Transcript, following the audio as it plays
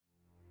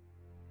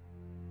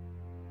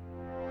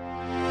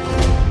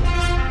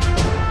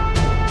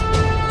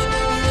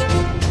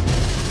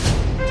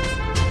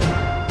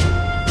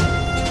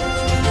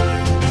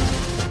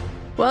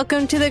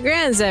Welcome to the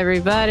Grants,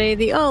 everybody,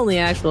 the only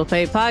actual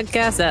play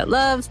podcast that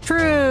loves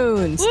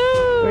prunes.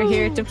 Woo! We're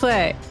here to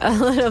play a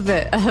little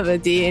bit of a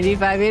D&D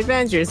 5e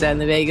adventure set in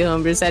the Vega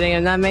homebrew setting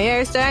of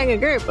Namayer, starring a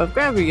group of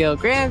Grumpy Guild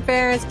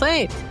grandparents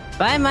played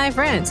by my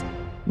friends,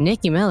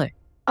 Nikki Miller.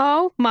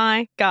 Oh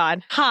my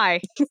God. Hi.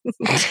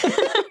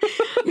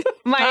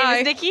 My name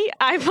is Nikki.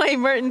 I play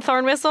Merton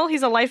Thornwhistle.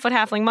 He's a Lightfoot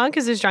halfling monk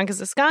who's as drunk as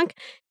a skunk.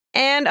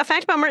 And a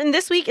fact about Merton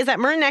this week is that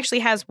Merton actually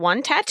has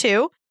one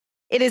tattoo.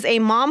 It is a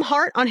mom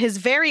heart on his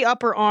very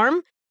upper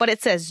arm, but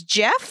it says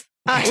Jeff.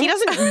 He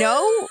doesn't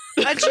know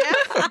a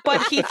Jeff,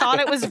 but he thought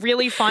it was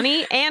really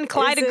funny, and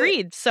Clyde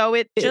agreed. So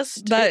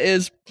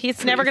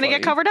he's never going to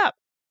get covered up.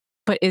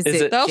 But is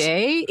it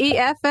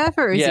J-E-F-F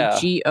or is it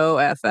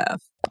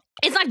G-O-F-F?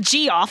 It's not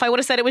G-off. I would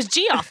have said it was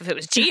G-off if it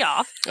was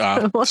G-off.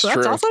 Well, that's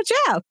also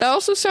Jeff. That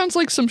also sounds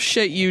like some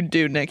shit you'd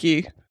do,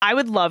 Nikki. I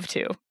would love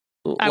to.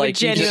 I would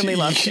genuinely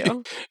love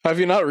to. Have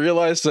you not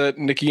realized that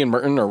Nikki and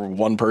Merton are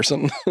one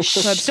person?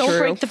 Don't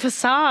break the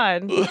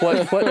facade.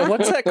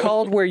 What's that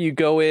called where you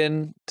go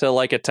in to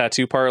like a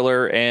tattoo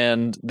parlor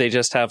and they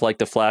just have like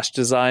the flash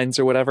designs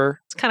or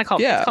whatever? It's kind of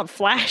called, it's called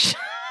Flash.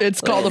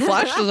 It's called the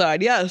Flash design,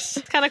 yes.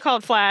 It's kind of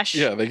called Flash.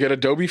 Yeah, they get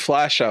Adobe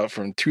Flash out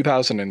from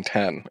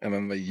 2010 and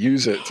then they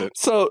use it to...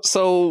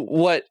 So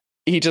what,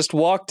 he just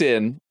walked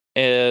in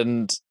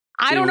and...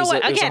 I don't know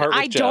what, again,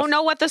 I don't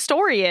know what the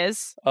story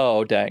is.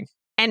 Oh, dang.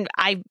 And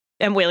I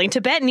am willing to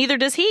bet neither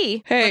does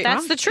he. Hey, but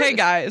that's the truth.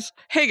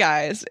 Hey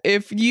guys,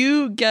 if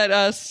you get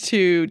us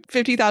to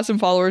 50,000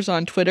 followers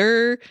on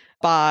Twitter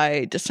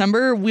by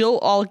December, we'll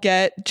all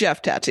get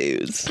Jeff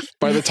tattoos.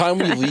 By the time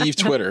we leave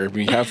Twitter,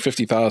 we have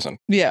 50,000.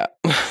 Yeah.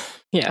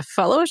 Yeah,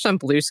 follow us on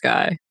Blue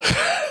Sky.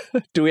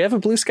 Do we have a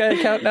Blue Sky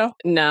account now?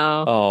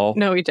 No. Oh.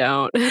 No, we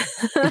don't.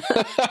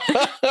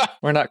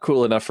 We're not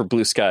cool enough for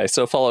Blue Sky,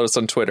 so follow us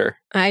on Twitter.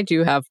 I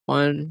do have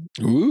one.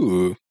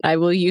 Ooh. I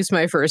will use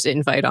my first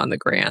invite on the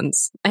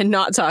Grants and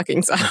not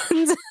talking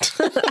sounds.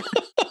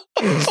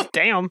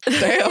 Damn.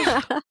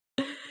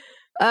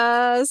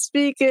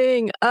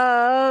 Speaking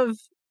of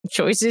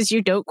choices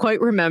you don't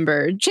quite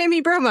remember,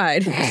 Jamie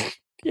Bromide.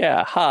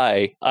 Yeah,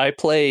 hi. I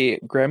play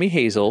Grammy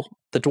Hazel,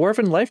 the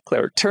dwarven life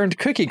cleric turned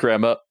cookie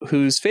grandma,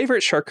 whose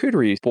favorite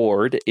charcuterie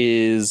board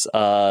is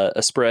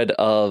a spread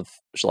of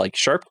like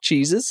sharp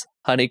cheeses,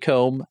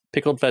 honeycomb,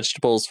 pickled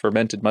vegetables,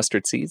 fermented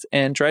mustard seeds,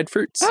 and dried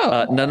fruits.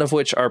 None of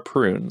which are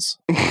prunes.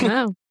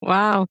 Oh,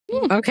 wow.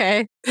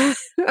 Okay.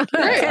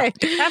 Okay.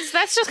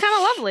 That's just kind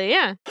of lovely,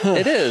 yeah.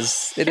 It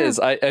is. It is.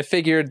 I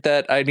figured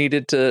that I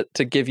needed to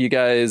give you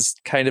guys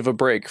kind of a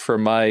break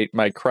from my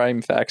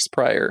crime facts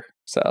prior.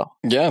 So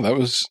yeah, that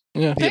was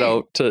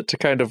to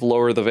kind of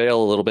lower the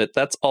veil a little bit.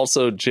 That's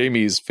also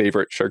Jamie's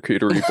favorite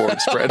charcuterie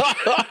board spread.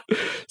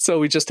 So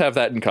we just have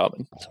that in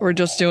common. So we're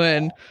just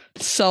doing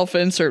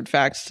self-insert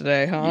facts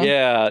today, huh?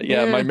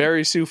 Yeah. My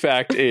Mary Sue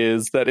fact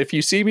is that if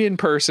you see me in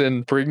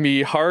person, bring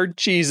me hard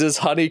cheeses,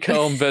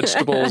 honeycomb,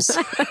 vegetables.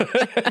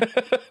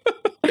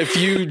 If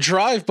you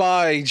drive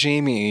by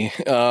Jamie,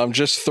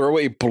 just throw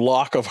a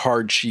block of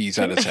hard cheese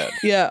at his head.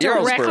 Yeah.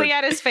 Directly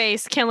at his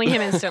face, killing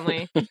him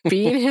instantly.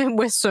 Beat him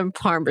with some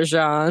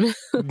Parmesan.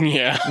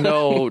 Yeah.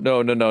 No,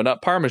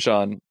 not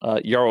Parmesan.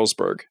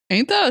 Jarlsberg.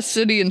 Ain't that a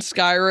city in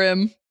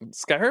Skyrim?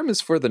 Skyrim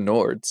is for the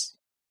Nords.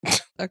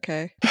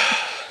 Okay.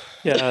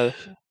 Yeah,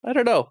 I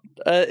don't know.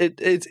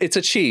 It's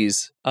a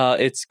cheese.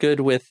 It's good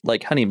with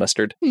like honey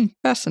mustard.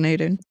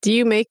 Fascinating. Do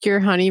you make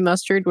your honey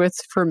mustard with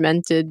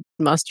fermented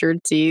mustard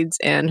seeds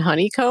and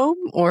honeycomb,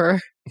 or?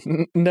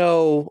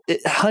 No,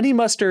 honey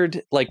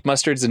mustard, like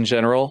mustards in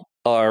general,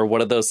 are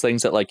one of those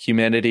things that like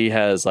humanity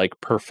has like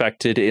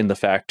perfected in the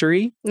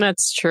factory.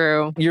 That's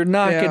true. You're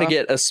not going to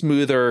get a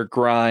smoother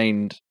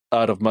grind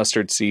out of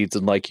mustard seeds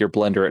in like your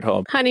blender at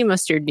home. Honey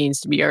mustard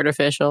needs to be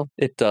artificial.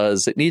 It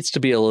does. It needs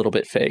to be a little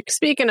bit fake.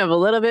 Speaking of a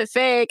little bit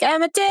fake,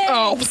 Emma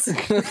Tiggs!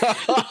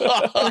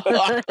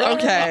 Oh.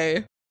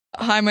 Okay.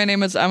 Hi, my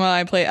name is Emma.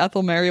 I play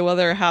Ethel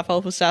Merriweather, a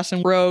half-elf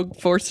assassin rogue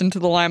forced into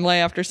the limelight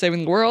after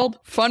saving the world.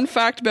 Fun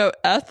fact about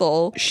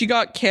Ethel, she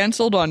got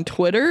canceled on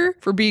Twitter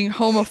for being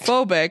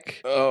homophobic.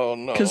 Oh,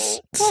 no.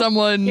 Because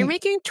someone... You're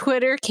making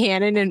Twitter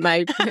canon in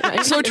my...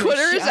 So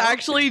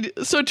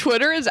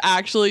Twitter is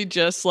actually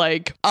just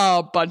like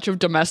a bunch of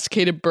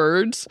domesticated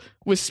birds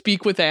with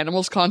speak with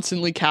animals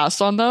constantly cast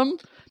on them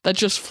that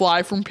just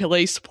fly from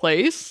place to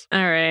place. All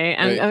right.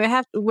 I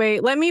have to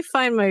wait. Let me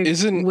find my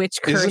Witch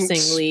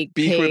Cursing League Speak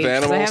page, with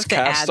animals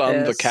cast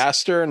on the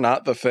caster,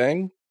 not the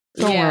thing?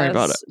 Don't worry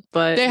about it.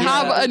 But they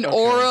have an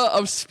aura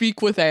of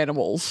speak with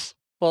animals.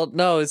 Well,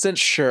 no, isn't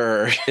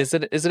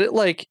it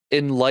like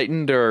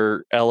enlightened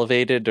or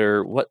elevated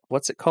or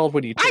what's it called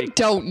when you take... I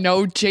don't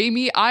know,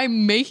 Jamie.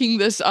 I'm making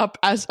this up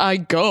as I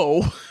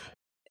go.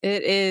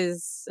 It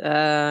is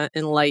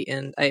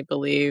enlightened, I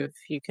believe.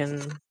 You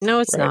can... No,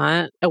 it's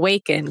not.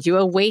 Awakened. You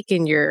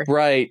awaken your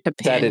companion.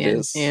 That it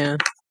is. Yeah.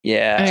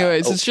 Yeah.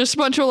 Anyways, it's just a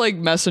bunch of like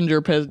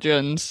messenger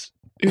pigeons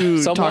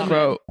who talk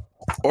about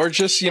Or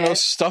just,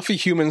 stuff a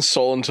human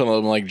soul into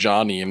them like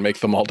Johnny and make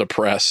them all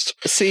depressed.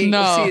 See,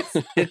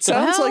 it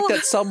sounds Well- like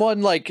that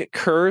someone like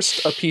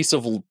cursed a piece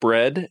of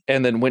bread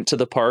and then went to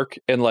the park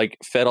and like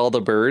fed all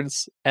the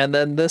birds. And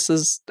then this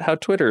is how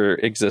Twitter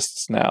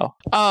exists now.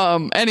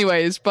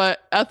 Anyways, but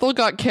Ethel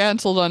got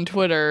canceled on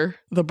Twitter,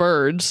 the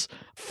birds,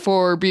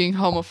 for being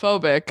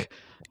homophobic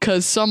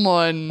because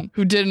someone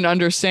who didn't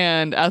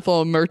understand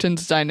Ethel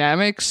Merton's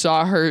dynamic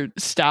saw her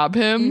stab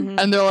him.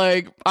 And they're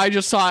like, I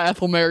just saw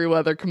Ethel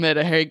Merriweather commit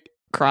a hate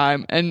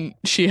crime. And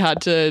she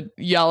had to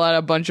yell at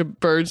a bunch of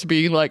birds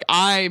being like,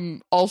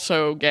 I'm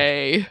also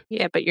gay.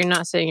 Yeah, but you're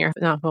not saying you're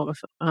not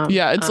homophobic.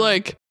 Yeah, it's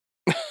like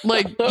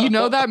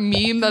that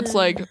meme that's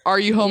like, are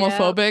you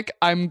homophobic?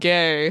 I'm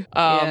gay.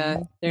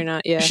 Yeah, they're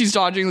not. Yeah. She's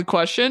dodging the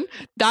question.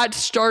 That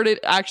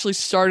actually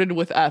started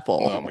with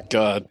Ethel. Oh my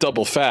god,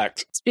 double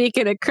fact.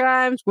 Speaking of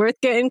crimes worth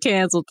getting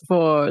canceled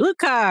for, Luke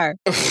Carr.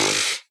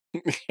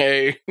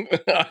 Hey,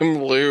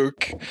 I'm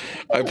Luke.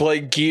 I play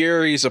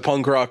Gear. He's a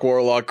punk rock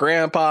warlock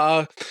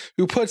grandpa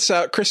who puts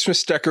out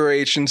Christmas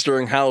decorations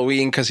during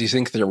Halloween because he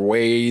thinks they're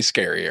way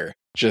scarier.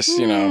 Just,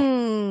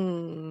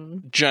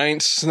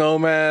 giant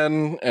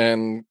snowman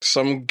and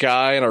some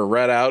guy in a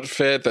red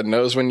outfit that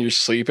knows when you're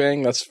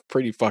sleeping. That's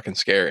pretty fucking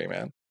scary,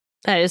 man.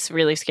 That is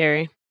really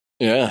scary.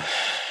 Yeah.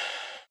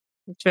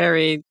 It's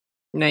very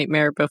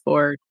Nightmare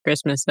Before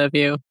Christmas of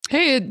you.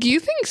 Hey, do you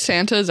think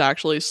Santa is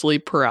actually a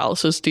sleep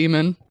paralysis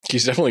demon?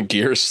 He's definitely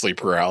Gear's sleep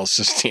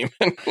paralysis demon.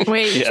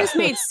 Wait, you just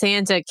made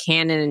Santa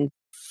canon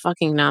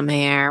fucking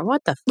Namair.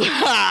 What the fuck?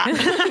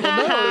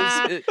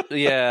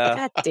 Yeah.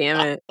 God damn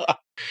it.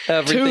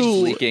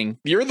 Everything's leaking.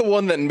 You're the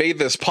one that made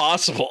this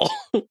possible.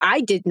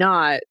 I did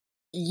not.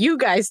 You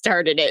guys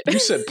started it. You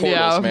said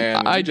portals,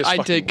 man. I You just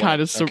fucking did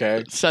kind of went,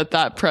 okay? set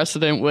that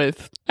precedent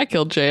with I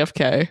killed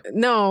JFK.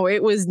 No,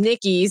 it was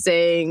Nikki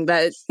saying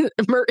that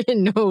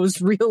Merton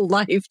knows real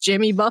life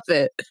Jimmy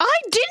Buffett. I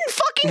didn't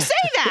fucking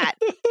say that.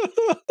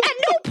 At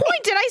no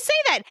point did I say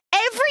that.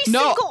 Every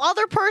single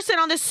other person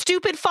on this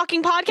stupid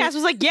fucking podcast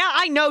was like, yeah,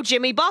 I know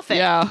Jimmy Buffett.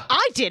 Yeah.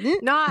 I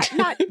didn't. Not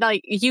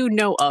like you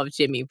know of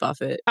Jimmy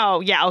Buffett. Oh,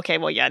 yeah. Okay.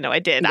 Well, yeah, no, I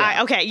did.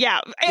 Yeah. Yeah.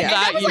 And That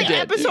that was you like did.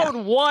 episode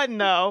 1,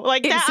 though.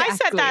 Like, that, I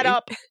set that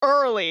up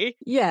early.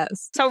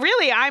 Yes. So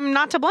really, I'm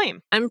not to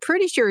blame. I'm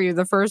pretty sure you're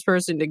the first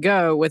person to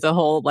go with a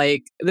whole,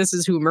 like, this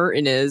is who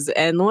Merton is.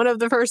 And one of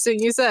the first thing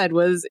you said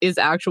is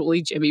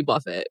actually Jimmy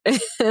Buffett.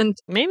 And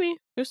Maybe.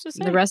 Who's to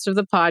say? the rest of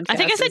the podcast. I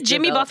think I said is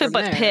Jimmy developed Buffett,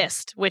 from but there.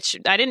 pissed, which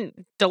I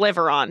didn't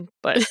deliver on,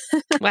 but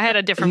I had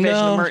a different vision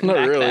of Merton not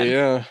back really, then.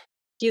 yeah.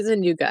 He's a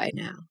new guy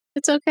now.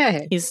 It's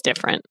okay. He's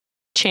different.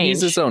 Change.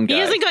 He's his own guy. He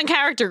hasn't got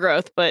character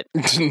growth, but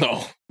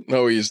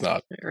No, he's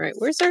not. All right.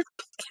 Where's our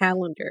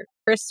calendar?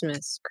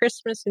 Christmas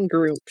and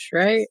Groomsh,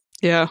 right?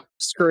 Yeah.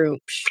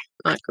 Scroomsh.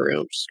 Not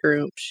Groomsh.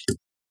 Scroomsh.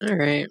 All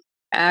right.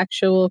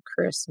 Actual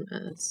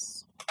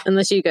Christmas.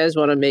 Unless you guys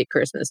want to make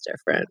Christmas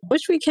different,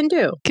 which we can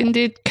do. Can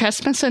do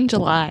Christmas in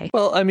July.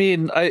 Well, I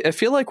mean, I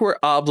feel like we're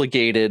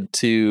obligated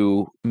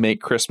to make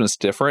Christmas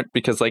different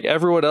because, like,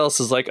 everyone else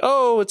is like,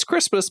 oh, it's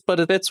Christmas, but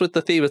it fits with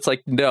the theme. It's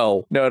like,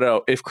 no.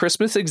 If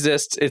Christmas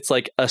exists, it's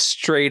like a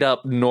straight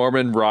up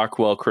Norman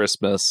Rockwell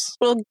Christmas.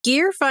 Well,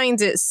 Gear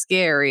finds it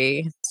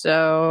scary,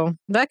 so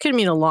that could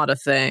mean a lot of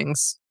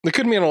things. It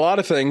could mean a lot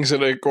of things,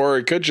 or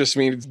it could just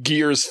mean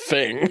Gear's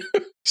thing.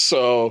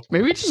 So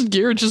Maybe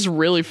Gear just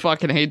really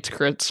fucking hates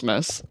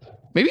Christmas.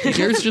 Maybe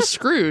Gear's just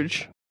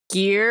Scrooge.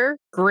 Gear,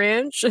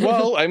 Grinch.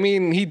 well, I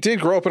mean, he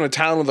did grow up in a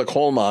town with a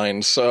coal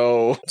mine,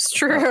 so It's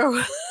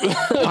true.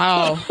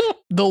 Wow.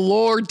 The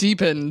lore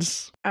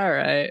deepens. All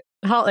right.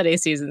 Holiday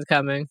season's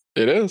coming.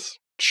 it is.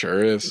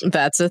 Sure is.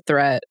 That's a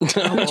threat. We should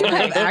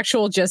have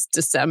actual just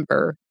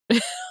December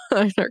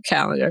on our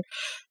calendar.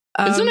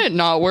 Isn't it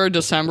not where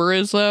December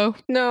is, though?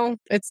 No,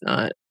 it's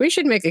not. We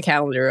should make a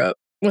calendar up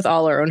with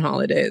all our own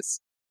holidays.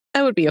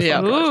 That would be a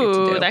fun project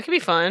to ooh, do. that could be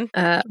fun.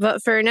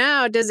 But for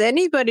now, does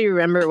anybody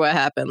remember what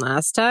happened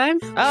last time?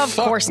 Of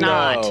Fuck course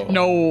not.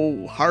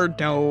 No. Hard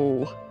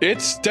no.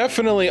 It's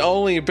definitely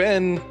only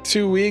been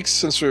 2 weeks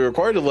since we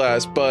recorded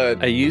last,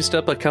 but I used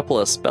up a couple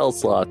of spell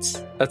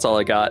slots. That's all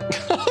I got.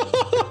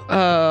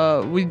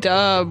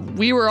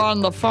 We were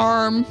on the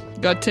farm,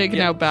 got taken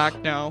out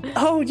back now.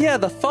 Oh, yeah,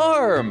 the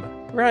farm.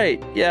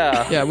 Right.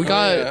 Yeah. Yeah, we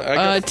got, yeah, I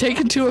got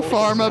taken to a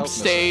farm help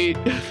upstate.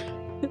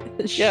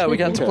 Yeah, we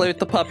got to play with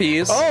the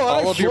puppies.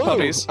 All of your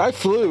puppies. I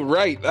flew.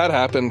 Right, that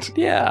happened.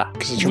 Yeah.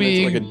 'Cause it turned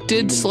We into like a did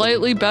demon.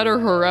 slightly better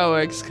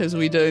heroics because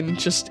we didn't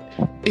just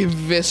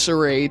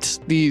eviscerate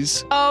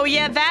these. Oh,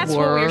 yeah, that's what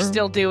we Were. were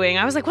still doing.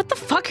 I was like, what the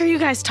fuck are you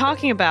guys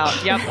talking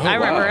about? Yep, I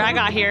remember. wow. I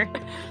got here.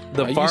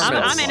 The I used varmints.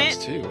 I'm spell in it.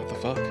 slots Too. What the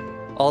fuck?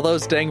 All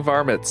those dang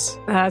varmints.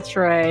 That's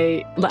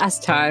right.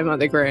 Last time on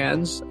the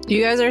Grands.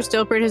 You guys are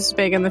still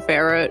participating in the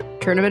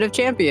Tournament of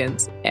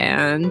Champions.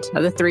 And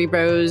the three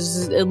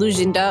bros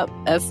illusioned up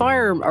a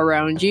farm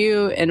around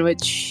you in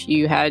which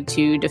you had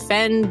to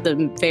defend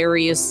the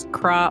various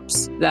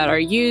crops that are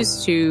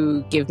used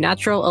to give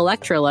natural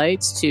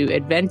electrolytes to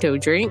Advento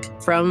drink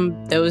from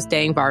those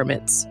dang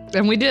varmints.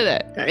 And we did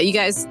it. You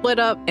guys split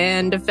up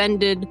and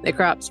defended the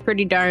crops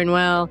pretty darn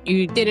well.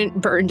 You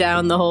didn't burn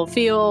down the whole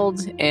field,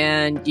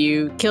 and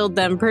you killed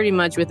them pretty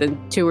much within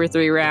 2 or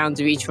 3 rounds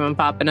of each of them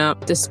popping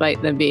up,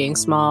 despite them being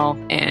small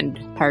and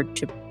hard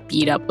to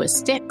beat up with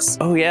sticks.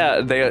 Oh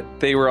yeah,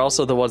 they were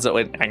also the ones that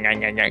went.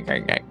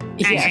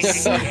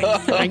 Yes.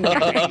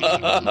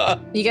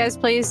 You guys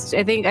placed,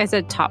 I think I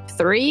said top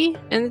 3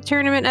 in the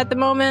tournament at the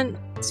moment.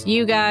 It's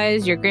you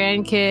guys, your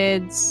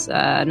grandkids,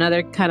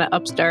 another kind of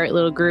upstart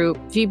little group.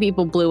 A few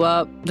people blew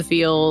up the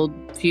field.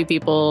 A few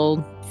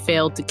people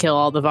failed to kill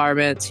all the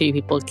varmints. A few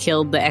people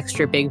killed the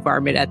extra big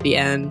varmint at the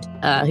end,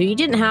 who you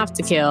didn't have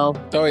to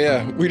kill. Oh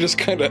yeah, we just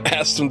kind of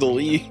asked him to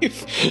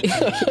leave.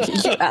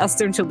 You asked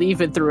him to leave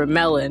and threw a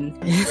melon.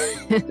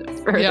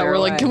 Yeah, we're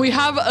like, can we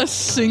have a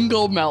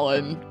single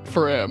melon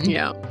for him?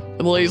 Yeah.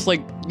 And Lily's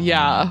like,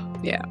 yeah.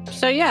 Yeah.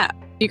 So yeah,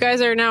 you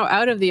guys are now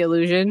out of the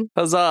illusion.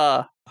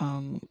 Huzzah!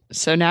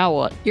 So now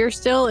what? You're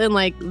still in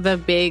like the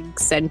big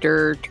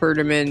center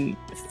tournament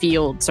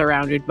field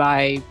surrounded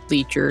by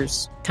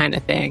bleachers kind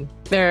of thing.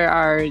 There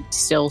are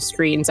still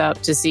screens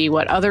up to see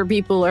what other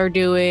people are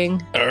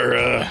doing.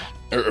 Are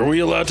we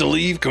allowed to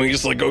leave? Can we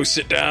just like go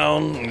sit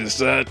down? Is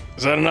that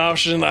an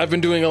option? I've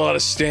been doing a lot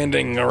of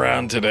standing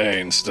around today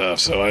and stuff,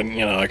 so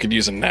I could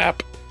use a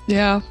nap.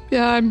 Yeah,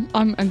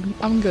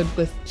 I'm good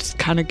with just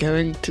kind of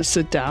going to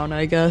sit down,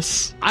 I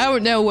guess. I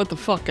don't know what the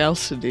fuck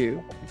else to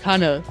do.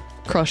 Kind of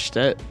crushed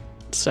it,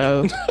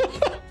 so.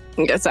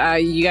 Yes,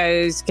 you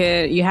guys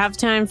you have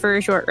time for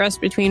a short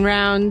rest between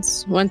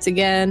rounds. Once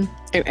again,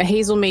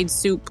 Hazel made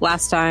soup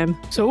last time.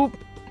 Soup.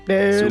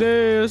 There it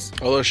is.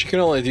 Although she can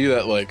only do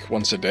that like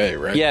once a day,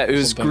 right? Yeah, it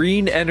was Something.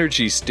 green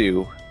energy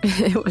stew.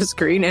 It was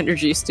green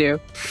energy stew.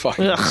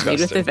 Fucking Made with the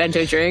disgusting.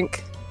 Vento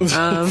drink.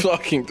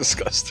 Fucking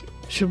disgusting.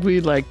 Should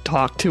we like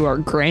talk to our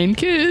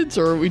grandkids,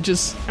 or we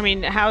just? I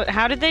mean,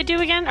 how did they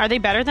do again? Are they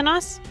better than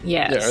us?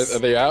 Yes. Yeah, are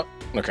they out?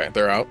 Okay,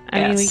 they're out.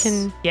 I mean,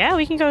 Yes.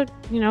 we can go,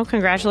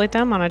 congratulate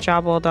them on a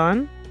job well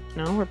done.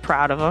 We're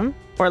proud of them.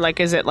 Or like,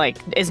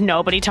 is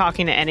nobody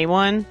talking to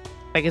anyone?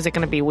 Like, is it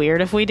going to be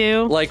weird if we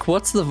do? Like,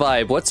 what's the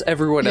vibe? What's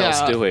everyone else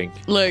Yeah. doing?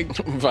 Like,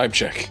 Vibe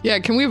check. yeah,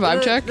 can we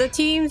vibe check? The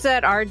teams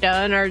that are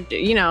done are,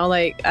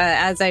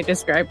 as I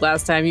described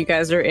last time, you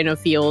guys are in a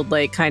field,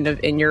 like, kind of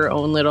in your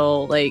own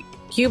little, like,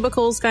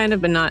 cubicles, kind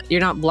of, but you're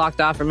not blocked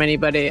off from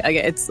anybody.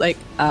 It's like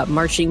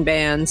marching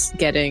bands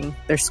getting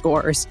their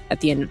scores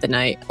at the end of the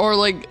night. Or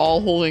like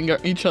all holding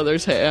each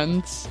other's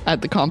hands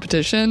at the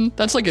competition.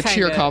 That's like a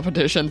cheer Kinda.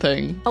 competition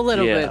thing. A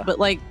little Yeah. bit, but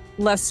like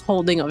less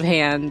holding of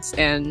hands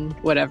and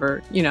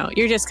whatever.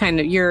 You're just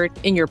you're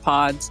in your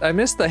pods. I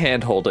miss the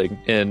hand holding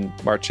in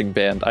marching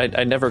band.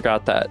 I never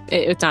got that.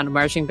 It's not a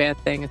marching band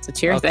thing, it's a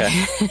cheer Okay.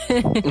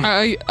 thing.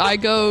 I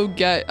go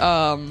get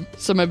some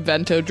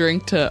Advento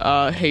drink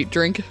to hate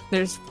drink.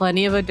 There's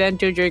plenty of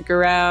Advento drink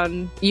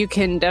around. You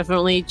can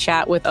definitely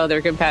chat with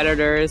other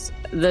competitors.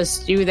 The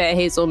stew that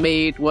Hazel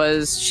made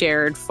was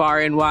shared far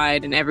and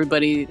wide, and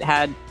everybody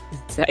had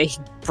a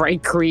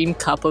bright green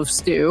cup of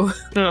stew.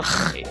 Ugh.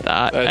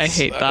 I That's-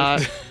 hate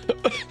that.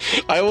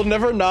 I will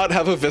never not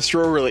have a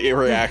visceral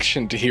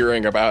reaction to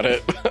hearing about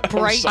it. I'm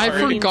Bright sorry. I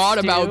forgot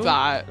stew? about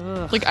that.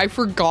 Ugh. Like I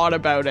forgot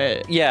about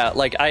it. Yeah,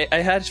 like I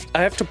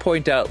have to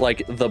point out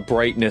like the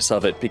brightness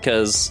of it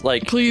because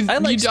like Please, I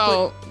like you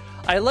don't.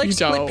 I like You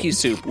split don't. pea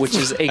soup, which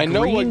is a I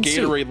know green what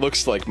soup. Gatorade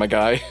looks like, my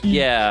guy.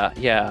 Yeah,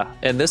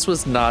 and this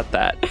was not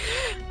that.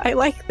 I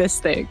like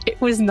this thing.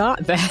 It was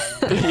not that.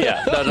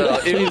 Yeah, no.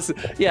 It is.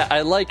 Yeah,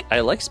 I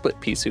like split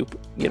pea soup.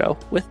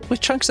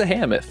 With chunks of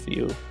ham if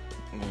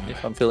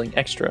I'm feeling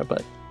extra.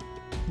 But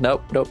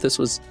nope. This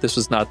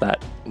was not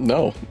that.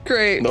 No,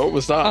 Great. no, it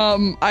was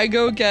not. I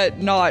go get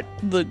not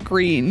the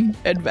green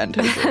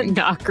Advento drink.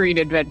 Not green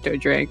Advento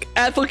drink.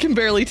 Ethel can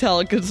barely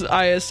tell because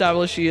I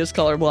established she is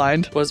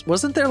colorblind.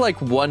 Wasn't there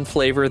like one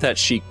flavor that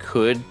she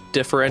could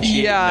differentiate?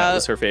 And Yeah. that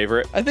was her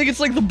favorite. I think it's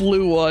like the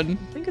blue one.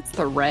 I think it's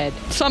the red.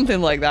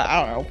 Something like that.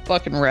 I don't know.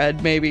 Fucking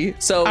red, maybe.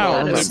 So I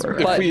don't That is remember.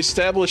 If but- we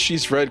establish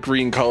she's red,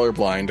 green,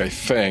 colorblind, I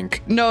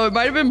think. No, it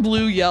might have been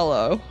blue,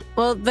 yellow.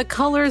 Well, the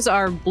colors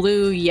are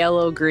blue,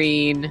 yellow,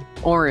 green,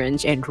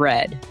 orange, and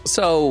red.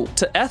 So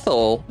to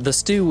Ethel, the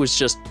stew was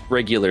just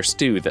regular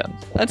stew then.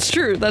 That's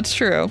true. That's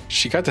true.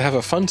 She got to have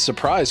a fun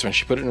surprise when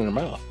she put it in her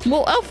mouth.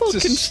 Well, Ethel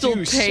It's a can still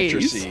stew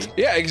taste. citrusy.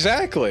 Yeah,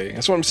 exactly.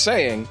 That's what I'm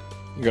saying.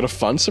 You got a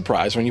fun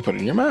surprise when you put it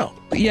in your mouth.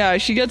 Yeah,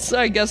 she gets,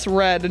 I guess,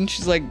 red, and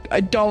she's like,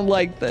 I don't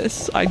like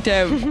this. I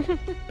don't.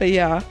 But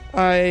yeah,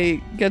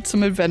 I get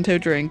some Advento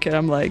drink, and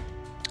I'm like,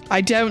 I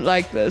don't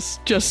like this,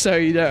 just so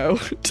you know,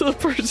 to the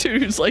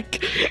person who's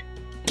like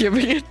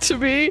giving it to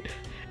me.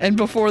 And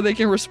before they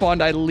can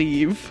respond, I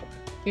leave.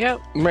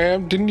 Yep.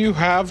 Ma'am, didn't you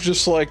have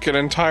just like an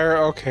entire...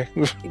 Okay.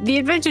 The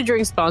adventure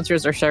drink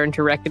sponsors are starting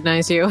to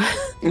recognize you.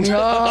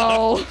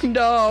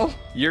 No.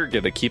 You're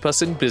going to keep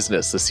us in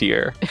business this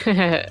year.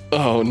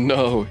 Oh,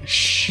 no.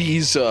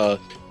 She's a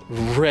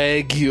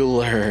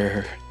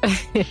regular.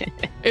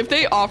 If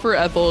they offer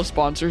Ethel a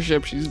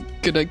sponsorship, she's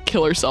gonna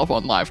kill herself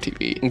on live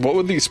TV. What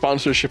would the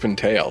sponsorship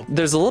entail?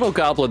 There's a little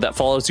goblin that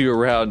follows you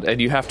around,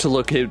 and you have to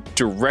look him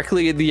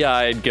directly in the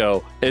eye and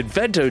go,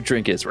 Advento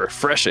drink is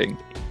refreshing.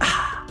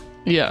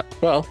 Yeah.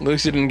 Well, at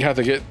least you didn't have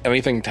to get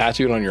anything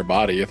tattooed on your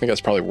body. I think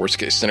that's probably worst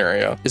case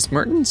scenario. Is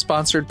Merton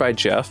sponsored by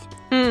Jeff?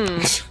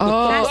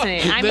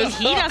 Fascinating. I mean,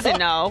 he doesn't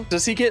know.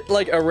 Does he get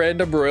like a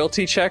random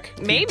royalty check?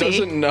 Maybe.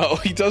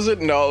 He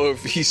doesn't know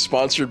if he's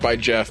sponsored by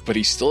Jeff, but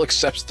he still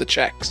accepts the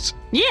checks.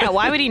 Yeah,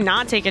 why would he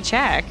not take a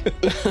check?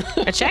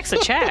 A check's a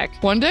check.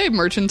 One day,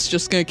 Merchant's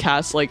just gonna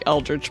cast like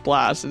Eldritch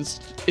Blast.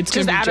 It's Just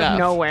gonna be out Jeff. of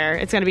nowhere.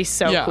 It's going to be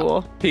so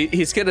cool.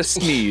 He's gonna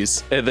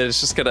sneeze, and then it's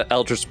just gonna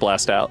Eldritch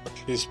Blast out.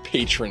 His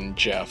patron,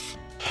 Jeff.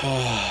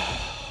 How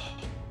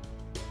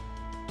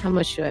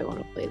much do I want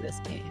to play this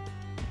game?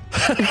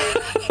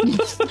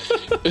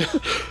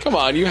 Come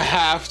on, you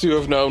have to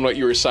have known what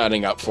you were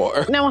signing up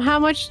for. Now, how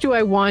much do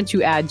I want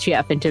to add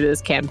Jeff into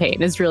this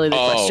campaign is really the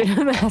question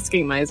I'm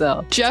asking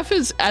myself. Jeff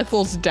is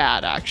Ethel's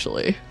dad,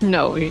 actually.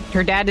 No,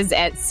 her dad is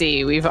at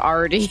sea. We've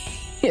already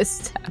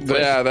established.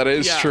 Yeah, that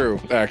is true,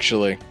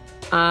 actually.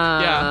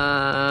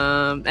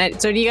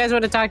 And so do you guys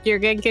want to talk to your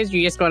grandkids?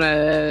 You just want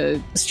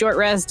to short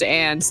rest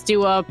and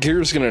stew up?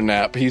 Gear's gonna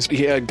nap. He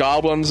had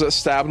goblins that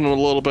stabbed him a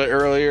little bit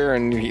earlier,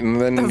 and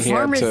then The he had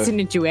farmers to...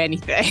 didn't do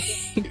anything.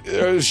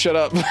 Shut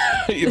up.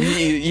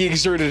 he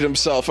exerted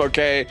himself,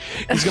 okay?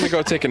 He's gonna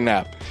go take a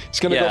nap.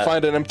 He's gonna go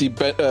find an empty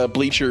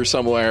bleacher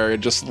somewhere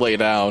and just lay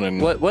down and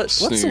What's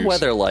the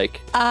weather like?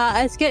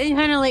 It's getting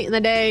kind of late in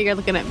the day. You're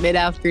looking at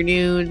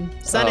mid-afternoon.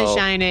 Sun is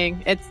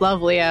shining. It's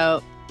lovely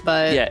out.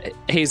 But Yeah,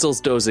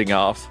 Hazel's dozing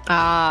off.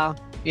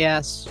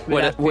 Yes,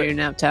 What- mid-afternoon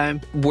nap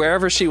time.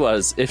 Wherever she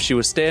was, if she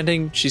was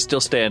standing, she's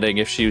still standing.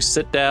 If she was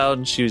sit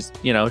down, she's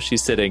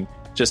sitting.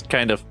 Just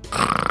kind of.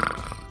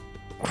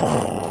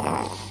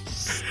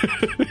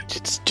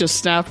 It's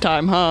just nap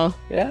time, huh?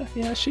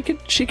 Yeah. She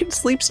can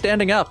sleep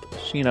standing up.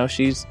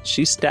 She's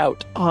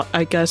stout.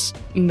 I guess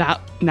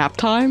nap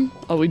time?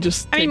 Are we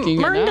just I taking mean,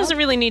 a Merton nap? doesn't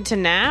really need to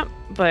nap,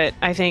 but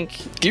I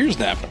think Gear's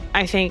napping.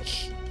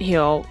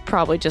 he'll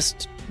probably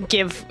just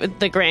give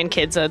the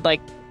grandkids a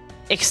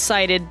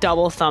excited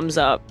double thumbs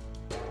up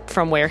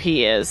from where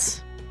he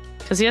is,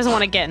 because he doesn't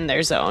want to get in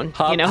their zone. He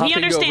Hopping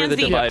understands over the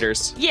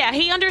dividers. Yeah,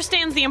 he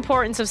understands the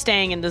importance of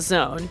staying in the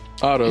zone.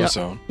 Auto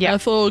zone. Yeah.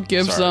 Ethel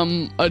gives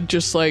them a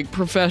just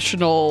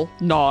professional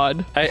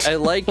nod. I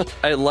like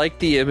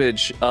the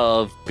image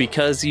of,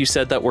 because you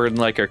said that we're in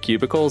our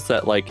cubicles,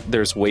 that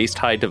there's waist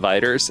high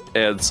dividers,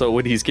 and so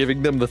when he's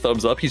giving them the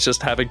thumbs up, he's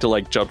just having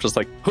to jump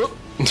whoop,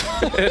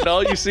 and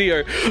all you see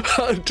are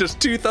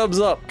just two thumbs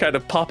up kind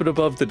of popping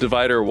above the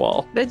divider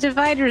wall. The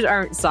dividers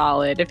aren't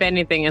solid. If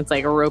anything, it's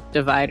like rope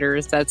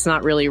dividers. That's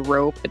not really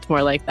rope. It's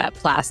more like that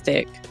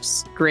plastic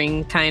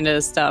string kind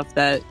of stuff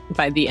that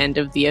by the end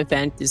of the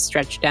event is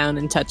stretched down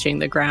and touching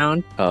the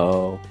ground.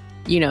 Oh.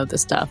 You know the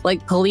stuff.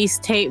 Like police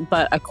tape,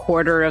 but a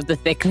quarter of the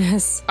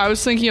thickness. I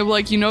was thinking of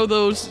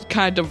those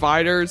kind of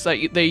dividers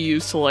that they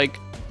use to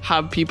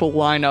have people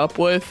line up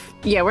with.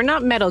 Yeah, we're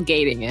not metal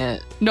gating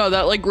it. No,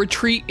 that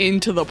retreat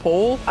into the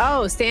pole.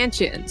 Oh,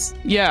 stanchions.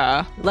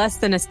 Yeah. Less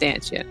than a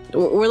stanchion.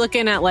 We're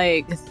looking at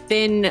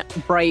thin,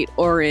 bright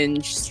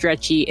orange,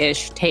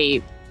 stretchy-ish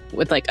tape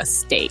with a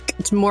stake.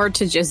 It's more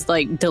to just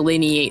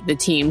delineate the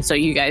team so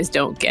you guys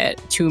don't get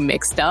too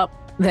mixed up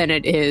than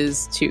it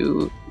is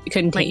to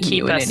contain Keep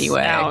you in us any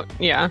way. out.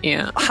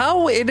 Yeah.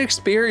 How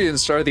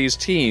inexperienced are these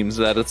teams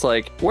that it's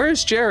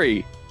where's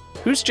Jerry?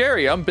 Who's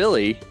Jerry? I'm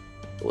Billy.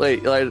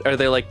 Are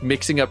they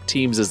mixing up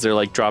teams as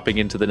they're dropping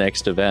into the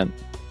next event?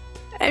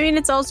 I mean,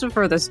 it's also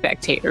for the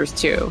spectators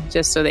too,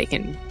 just so they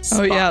can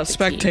Oh yeah, spot the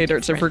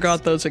spectators. team I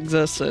forgot those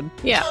existed.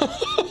 Yeah.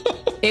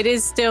 It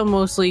is still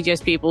mostly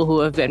just people who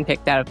have been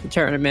picked out of the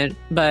tournament,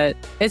 but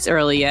it's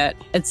early yet.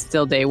 It's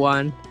still day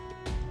one.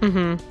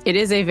 Mm-hmm. It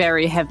is a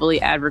very heavily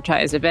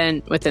advertised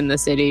event within the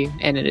city,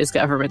 and it is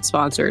government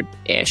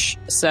sponsored-ish.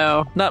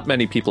 So, Not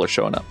many people are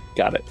showing up.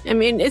 Got it. I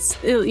mean, it's,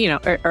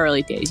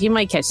 early days. You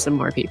might catch some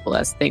more people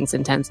as things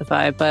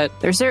intensify, but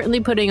they're certainly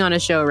putting on a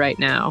show right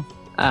now.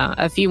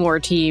 A few more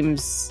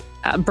teams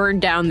burn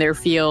down their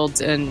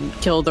fields and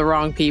kill the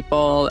wrong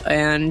people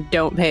and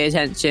don't pay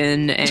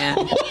attention and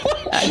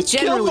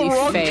generally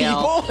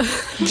fail.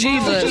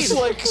 Jesus.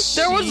 Just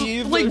There was,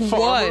 see like, the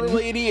farmer one.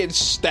 lady and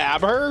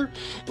stab her.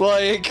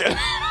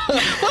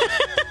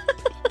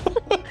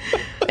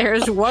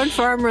 There's one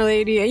farmer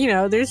lady,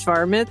 there's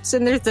varmints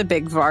and there's the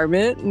big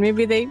varmint.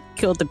 Maybe they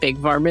killed the big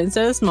varmint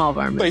instead of the small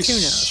varmint. They Who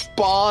knows?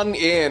 spawn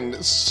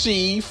in,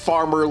 see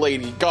farmer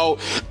lady, go,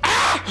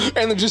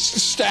 and then just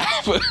stab.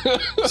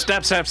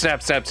 Stab. Some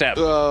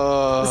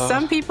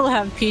people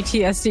have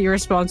PTSD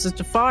responses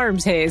to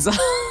farms, Hazel.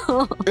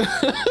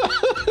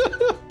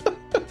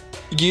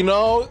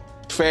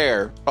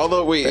 Fair.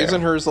 Although, wait, Fair.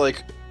 isn't hers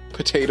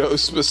potato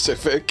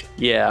specific.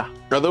 Yeah,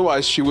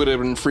 Otherwise, she would have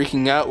been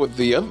freaking out with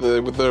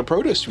the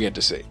produce we had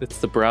to see. it's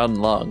the brown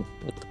lung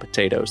with the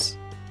potatoes.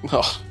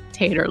 Oh,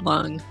 Tater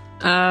lung.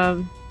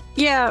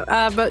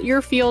 But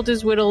your field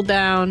is whittled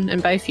down,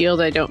 and by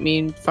field I don't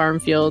mean farm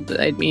field,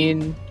 I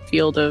mean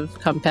field of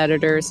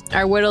competitors,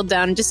 are whittled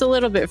down just a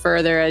little bit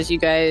further as you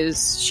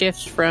guys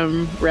shift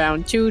from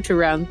round 2 to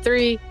round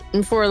 3.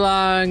 And before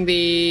long,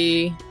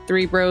 the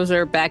three bros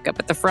are back up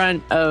at the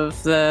front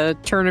of the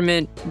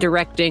tournament,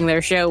 directing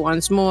their show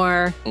once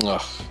more.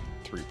 ugh,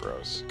 three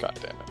bros. God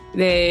damn it.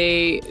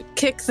 They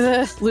kick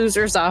the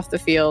losers off the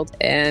field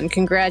and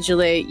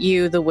congratulate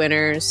you, the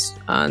winners,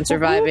 on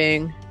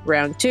surviving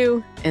round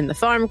 2 in the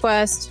farm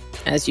quest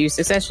as you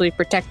successfully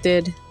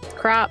protected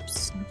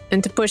crops.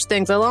 And to push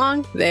things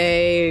along,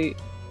 they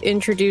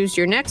introduce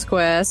your next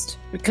quest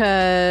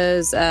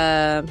because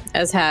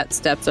as Hat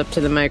steps up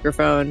to the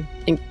microphone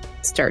and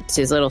starts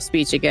his little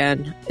speech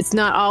again, it's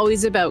not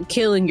always about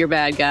killing your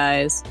bad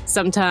guys.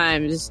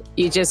 Sometimes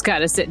you just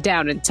gotta sit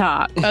down and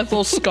talk.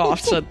 Ethel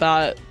scoffs at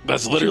that.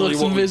 That's She literally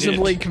looks what we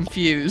visibly did.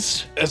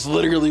 confused. That's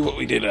literally what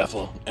we did,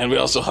 Ethel. And we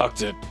also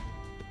hucked at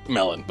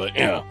Melon, but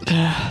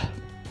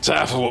it's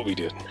half of what we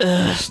did.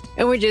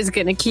 And we're just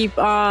gonna keep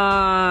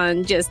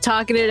on just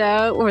talking it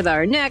out with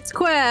our next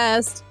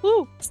quest.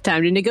 Woo. It's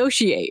time to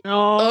negotiate.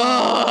 Oh.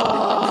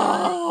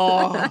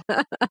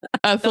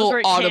 Ethel Those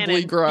were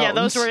audibly canon. groans.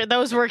 Yeah,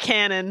 those were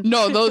canon.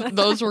 No,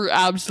 those were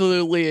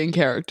absolutely in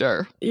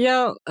character.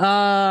 Yo,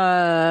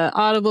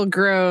 audible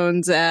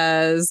groans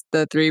as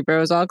the three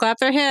bros all clap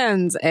their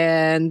hands,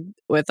 and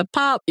with a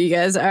pop, you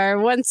guys are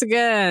once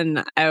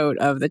again out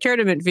of the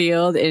tournament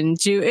field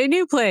into a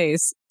new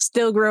place,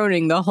 still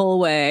groaning the whole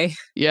way.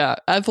 Yeah,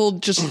 Ethel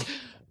just. like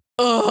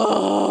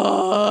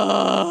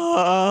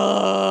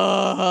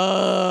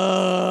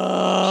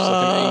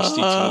an angsty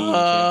teen, you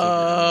can't take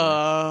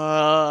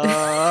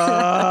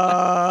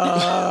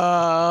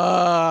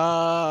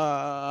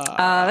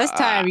This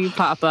time you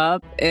pop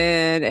up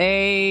in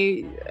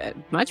a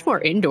much more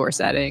indoor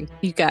setting.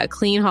 You've got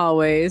clean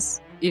hallways.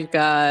 You've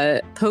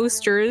got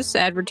posters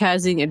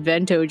advertising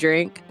Advento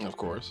drink. Of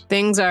course.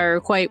 Things are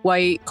quite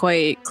white,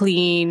 quite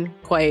clean,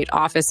 quite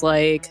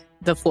office-like.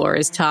 The floor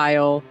is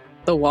tile.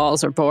 The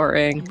walls are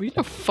boring. Are we in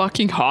a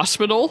fucking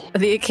hospital?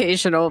 The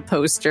occasional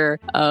poster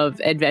of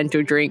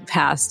Advento Drink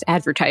past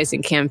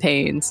advertising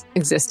campaigns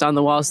exist on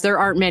the walls. There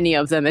aren't many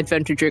of them.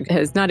 Advento Drink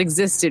has not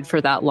existed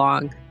for that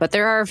long, but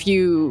there are a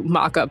few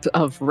mock-ups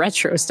of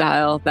retro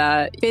style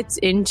that fits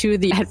into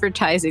the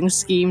advertising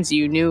schemes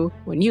you knew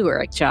when you were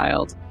a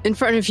child. In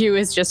front of you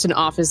is just an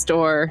office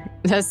door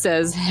that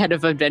says head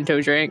of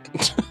Advento Drink.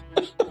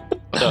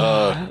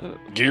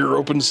 Gear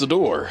opens the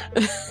door.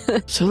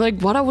 So,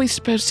 what are we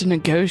supposed to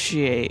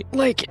negotiate?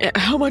 Like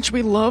how much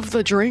we love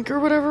the drink or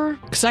whatever.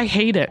 Because I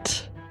hate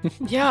it.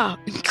 Yeah,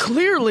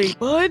 clearly,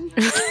 bud.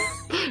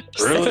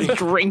 Really?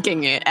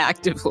 Drinking it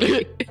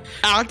actively.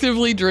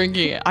 Actively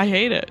drinking it. I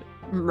hate it.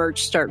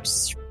 Merch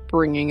starts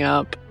springing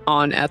up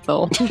on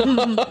Ethel.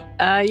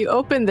 You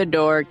open the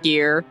door,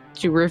 Gear,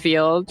 to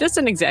reveal just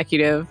an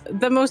executive,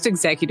 the most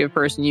executive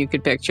person you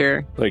could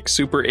picture. Like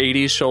super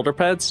 80s shoulder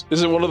pads.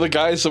 Is it one of the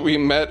guys that we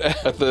met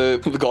at the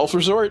golf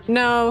resort?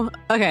 No,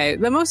 okay,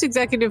 the most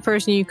executive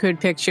person you could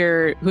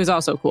picture, who's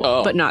also cool,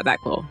 Oh. but not that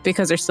cool,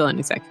 because they're still an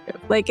executive.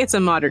 Like, it's a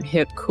modern,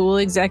 hip, cool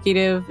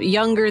executive,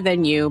 younger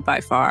than you by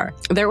far.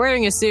 They're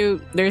wearing a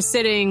suit, they're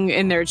sitting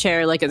in their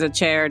chair like it's a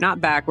chair, not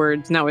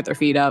backwards, not with their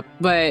feet up,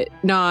 but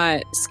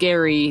not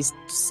scary,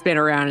 spin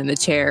around in the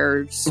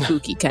chair,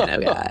 spooky kind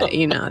of guy,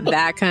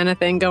 that kind of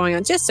thing going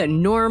on. Just a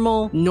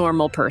normal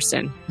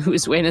person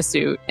who's in a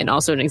suit and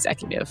also an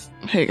executive.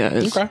 Hey,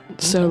 guys. Okay.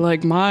 So,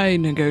 my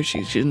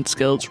negotiation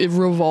skills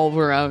revolve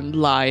around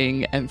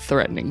lying and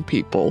threatening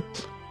people.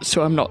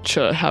 So I'm not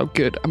sure how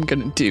good I'm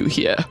gonna do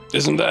here.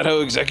 Isn't that how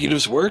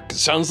executives work? It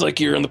sounds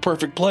like you're in the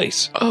perfect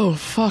place. Oh,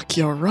 fuck,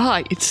 you're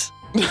right.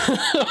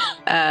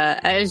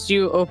 As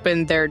you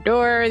open their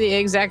door, the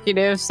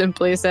executive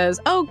simply says,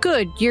 "Oh,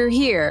 good, you're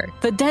here.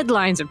 The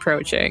deadline's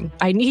approaching.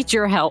 I need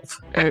your help."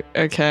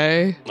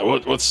 Okay.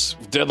 What's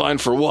deadline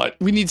for what?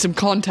 We need some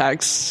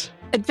context.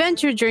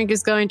 Adventure Drink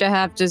is going to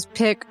have to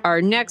pick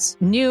our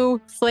next new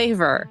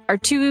flavor. Our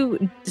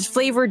 2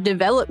 flavor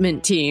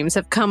development teams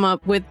have come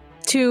up with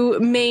 2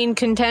 main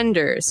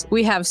contenders.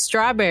 We have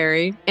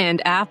strawberry and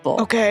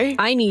apple. Okay.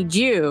 I need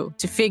you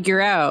to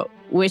figure out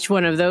which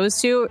one of those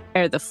 2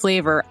 are the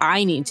flavor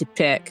I need to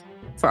pick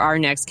for our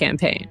next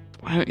campaign.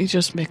 Why don't you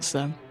just mix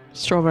them?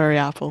 Strawberry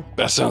apple.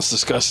 That sounds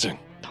disgusting.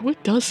 No,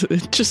 it doesn't.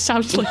 It just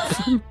sounds like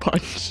fruit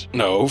punch.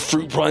 No,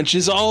 fruit punch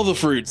is all the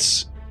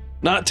fruits.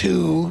 Not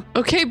 2.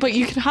 Okay, but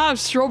you can have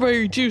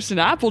strawberry juice and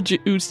apple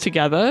juice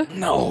together.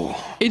 No.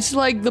 It's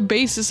like the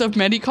basis of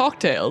many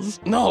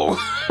cocktails. No.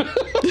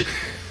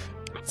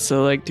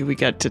 So, like, do we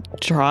get to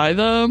try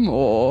them,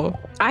 or?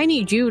 I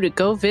need you to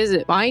go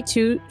visit my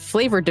 2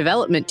 flavor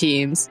development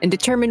teams and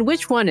determine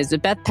which one is the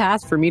best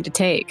path for me to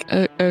take.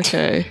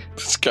 Okay.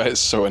 This guy is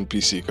so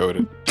NPC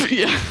coded.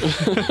 Yeah.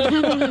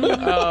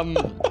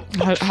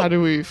 How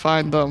do we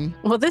find them?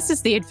 Well, this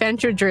is the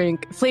Adventure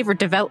Drink Flavor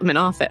Development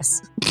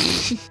Office.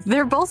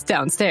 They're both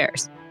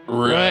downstairs.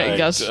 Right,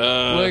 guess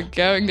we're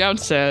going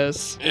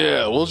downstairs.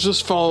 Yeah, we'll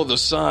just follow the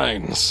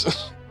signs.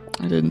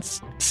 I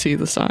didn't see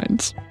the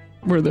signs.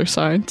 Were there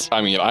signs?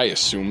 I mean, I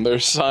assume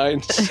there's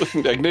signs.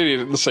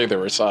 Ignatius didn't say there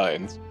were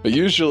signs. But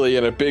usually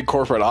in a big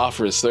corporate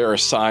office, there are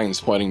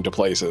signs pointing to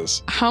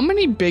places. How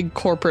many big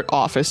corporate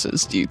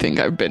offices do you think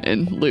I've been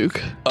in,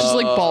 Luke? Just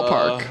like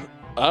ballpark.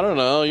 I don't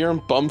know. You're in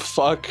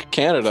bumfuck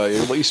Canada.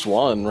 You're at least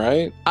one,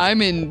 right?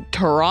 I'm in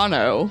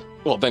Toronto.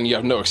 Well, then you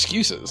have no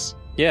excuses.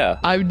 Yeah.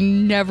 I've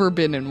never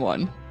been in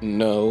one.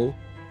 No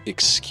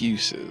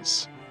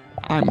excuses.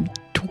 I'm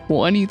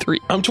 23.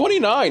 I'm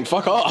 29.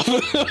 Fuck off.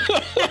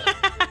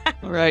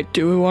 All right,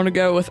 do we want to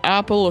go with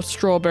apple or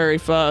strawberry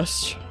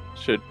first?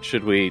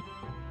 Should we,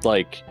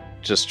 like,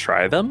 just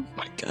try them?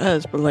 I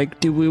guess, but like,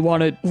 do we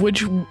want to?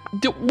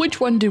 Which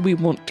one do we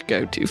want to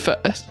go to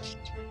first?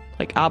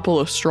 Like apple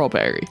or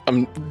strawberry?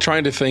 I'm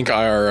trying to think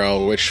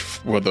IRL which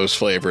of those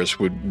flavors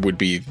would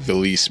be the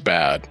least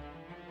bad.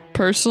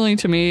 Personally,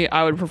 to me,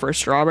 I would prefer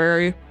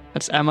strawberry.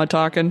 That's Emma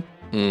talking.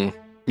 You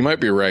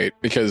might be right,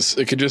 because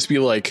it could just be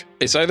like,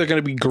 it's either going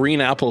to be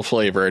green apple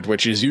flavored,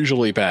 which is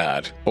usually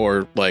bad,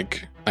 or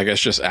like, I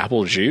guess just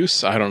apple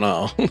juice? I don't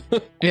know.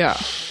 Yeah.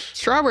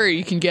 Strawberry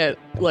you can get,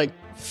 like,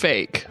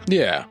 fake.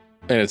 Yeah,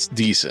 and it's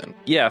decent.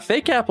 Yeah,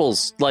 fake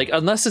apples, like,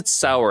 unless it's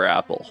sour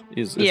apple,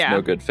 is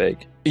no good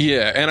fake.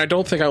 Yeah, and I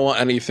don't think I want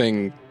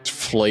anything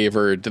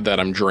flavored that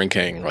I'm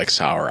drinking, like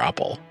sour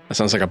apple. That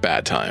sounds like a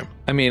bad time.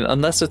 I mean,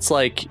 unless it's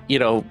like,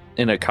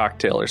 in a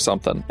cocktail or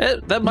something.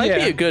 That might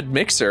be a good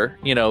mixer,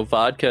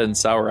 vodka and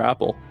sour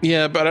apple.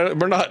 Yeah, but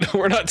we're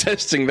not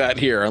testing that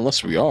here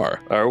unless we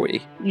are. Are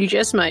we? You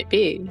just might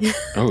be.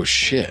 Oh,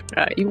 shit.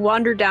 You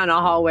wander down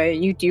a hallway.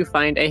 You do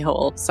find a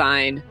whole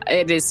sign.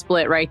 It is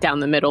split right down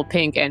the middle,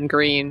 pink and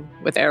green,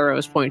 with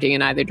arrows pointing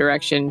in either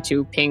direction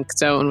to pink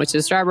zone, which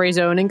is strawberry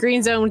zone, and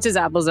green zone, which is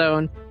apple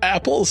zone.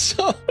 Apple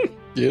zone.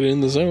 Get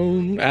in the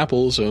zone,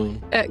 apple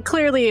zone.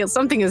 Clearly,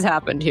 something has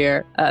happened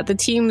here. The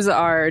teams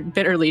are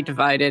bitterly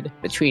divided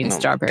between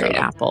strawberry and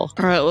apple.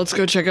 All right, let's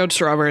go check out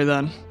strawberry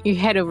then. You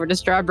head over to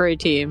strawberry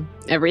team.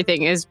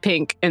 Everything is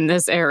pink in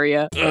this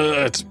area.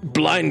 It's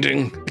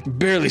blinding.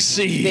 Barely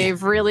see.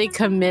 They've really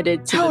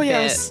committed to the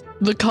yes.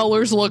 The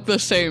colors look the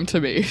same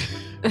to me.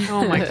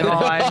 Oh my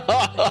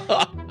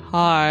god.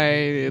 Hi,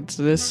 it's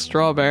this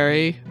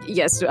strawberry.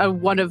 Yes,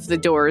 one of the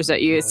doors that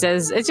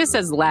it just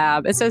says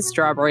lab. It says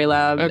strawberry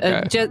lab.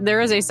 Okay.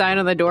 There is a sign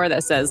on the door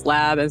that says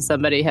lab, and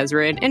somebody has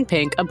written in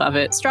pink above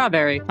it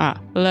strawberry.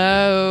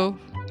 Hello.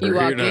 You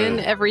walk in,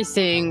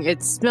 everything,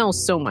 it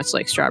smells so much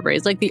like strawberry.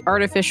 It's like the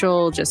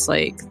artificial, just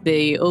like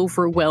the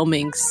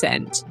overwhelming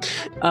scent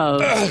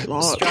of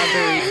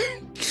strawberry.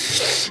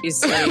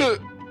 It's like,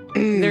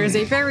 there's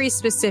a very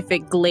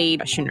specific Glade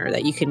freshener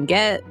that you can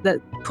get that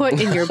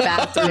put in your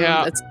bathroom.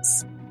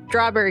 That's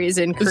strawberries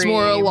and cream. It's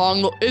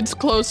more it's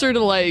closer to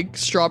like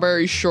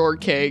strawberry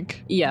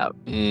shortcake. Yeah.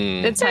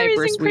 It's Berries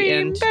hyper and cream.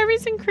 sweetened.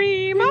 Berries and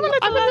cream. I'm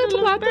a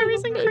little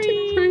berries and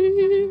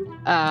cream.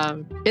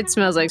 It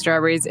smells like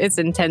strawberries. It's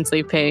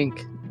intensely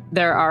pink.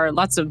 There are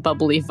lots of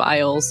bubbly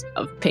vials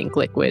of pink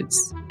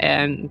liquids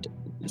and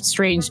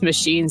strange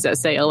machines that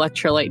say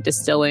electrolyte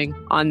distilling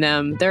on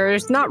them.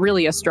 There's not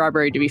really a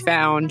strawberry to be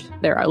found.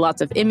 There are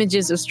lots of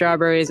images of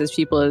strawberries as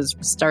people have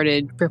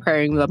started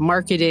preparing the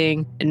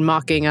marketing and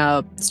mocking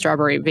up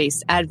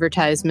strawberry-based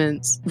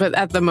advertisements. But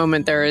at the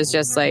moment, there is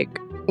just like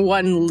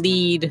one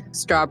lead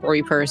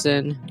strawberry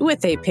person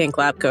with a pink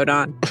lab coat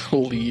on.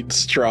 Lead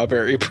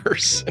strawberry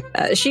person.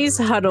 She's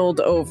huddled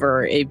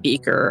over a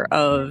beaker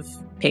of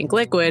pink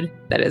liquid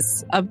that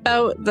is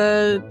about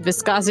the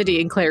viscosity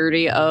and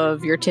clarity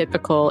of your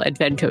typical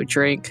Advento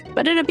drink,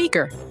 but in a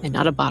beaker and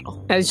not a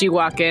bottle. As you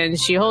walk in,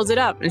 she holds it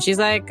up and she's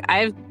like,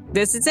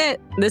 this is it.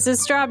 This is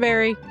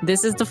strawberry.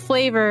 This is the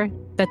flavor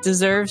that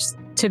deserves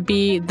to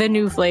be the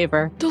new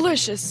flavor.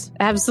 Delicious.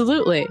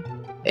 Absolutely.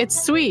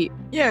 It's sweet.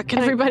 Yeah,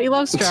 everybody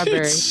loves strawberry.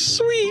 It's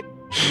sweet.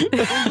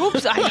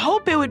 I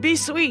hope it would be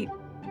sweet.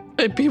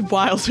 It'd be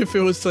wild if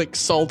it was like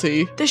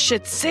salty. This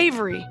shit's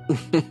savory.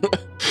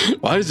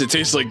 Why does it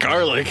taste like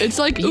garlic? It's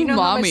like You know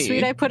how much umami.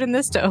 sweet I put in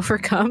this to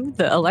overcome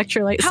the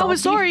electrolyte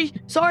salty?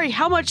 Sorry,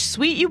 how much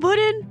sweet you put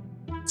in?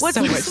 What's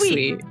so the much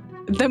sweet?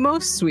 The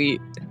most sweet.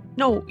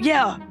 No,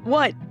 yeah,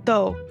 what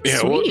though?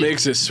 Yeah, what Sweet.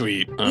 makes it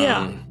sweet?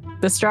 Yeah.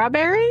 The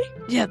strawberry?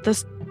 Yeah,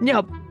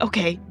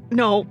 okay.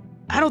 No,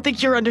 I don't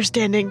think you're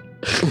understanding.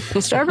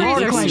 Strawberries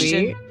Hard are question.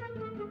 sweet.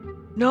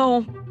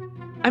 No.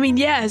 I mean,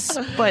 yes,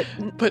 but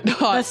But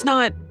that's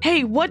not.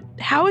 Hey,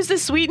 how is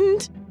this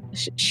sweetened?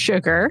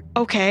 Sugar.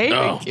 Okay.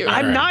 Oh, you.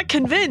 I'm alright. not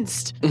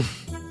convinced.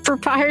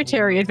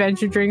 proprietary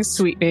adventure drink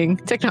sweetening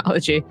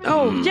technology.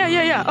 Oh,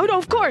 yeah. Oh, no,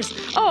 of course.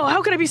 Oh,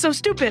 how could I be so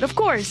stupid? Of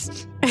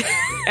course.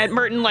 And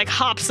Merton, like,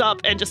 hops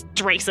up and just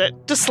drinks it.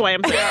 Just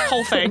slams the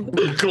whole thing.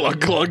 Glug,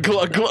 glug,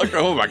 glug, glug.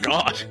 Oh, my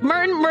God.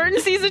 Merton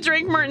sees a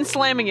drink, Merton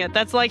slamming it.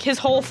 That's, like, his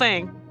whole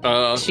thing.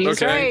 She's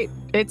okay. right.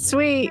 It's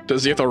sweet.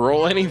 Does he have to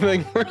roll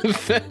anything for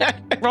that?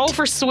 Roll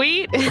for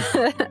sweet?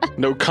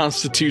 No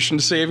constitution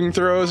saving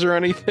throws or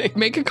anything?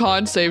 Make a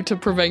con save to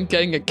prevent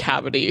getting a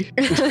cavity.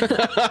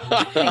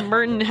 I think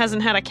Merton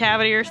hasn't had a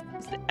cavity or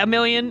a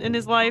million in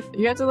his life.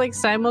 You have to like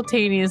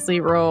simultaneously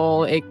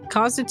roll a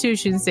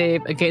constitution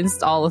save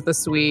against all of the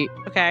sweet,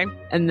 Okay.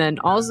 and then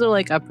also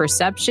like a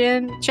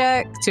perception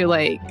check to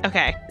like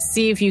Okay.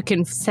 see if you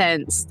can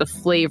sense the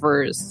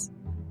flavors.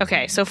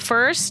 Okay, so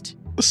first,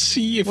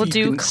 See if We'll you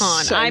do can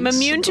con. sense I'm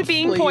immune to the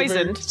being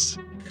poisoned. flavors.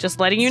 just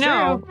letting you It's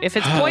know. true. If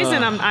it's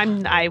poison,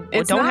 I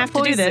It's don't not have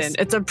poison. to do this.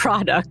 It's a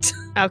product.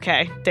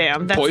 Okay,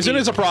 damn. That's Poison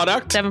deep. is a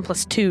product. 7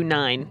 + 2,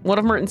 9. One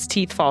of Merton's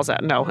teeth falls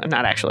out. No,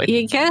 not actually.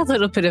 You get a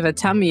little bit of a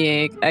tummy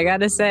ache. I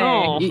gotta say,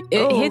 Oh. it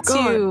Oh, hits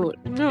God. you.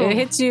 No. It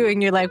hits you,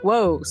 and you're like,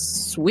 "Whoa,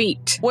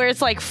 sweet." Where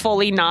it's like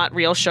fully not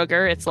real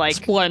sugar. It's like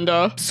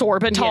Splenda.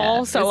 sorbitol.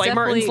 Yeah, so it's like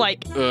Merton's definitely-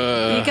 like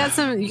You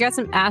got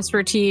some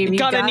aspartame. You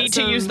gonna got need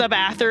some- to use the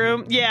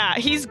bathroom. Yeah,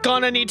 he's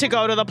gonna need to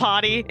go to the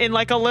potty in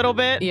like a little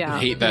bit. Yeah, I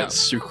hate that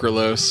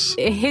sucralose.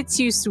 It hits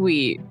you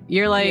sweet.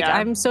 You're like, Yeah.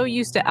 I'm so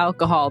used to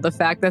alcohol. The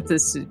fact that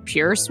this is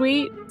pure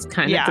sweet, it's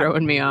kind of Yeah.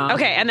 throwing me off.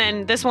 Okay, and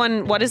then this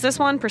one. What is this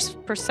one?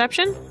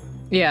 Perception.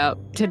 Yeah,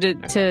 to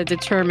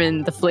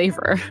determine the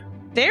flavor.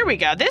 There we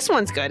go. This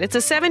one's good. It's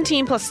a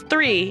 17 +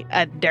 3,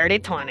 a dirty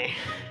 20.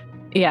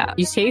 Yeah,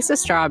 you taste a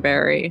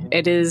strawberry.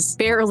 It is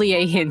barely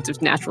a hint of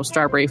natural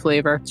strawberry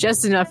flavor,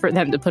 just enough for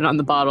them to put on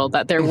the bottle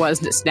that there was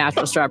this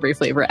natural strawberry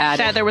flavor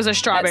added. That there was a At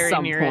strawberry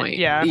some near point. it.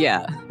 Yeah.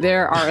 Yeah.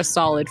 There are a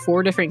solid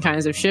 4 different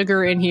kinds of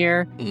sugar in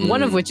here,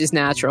 one of which is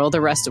natural, the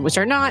rest of which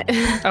are not.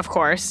 Of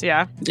course.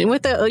 Yeah. And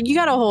with you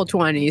got a whole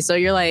 20, so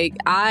you're like,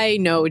 I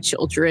know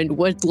children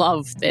would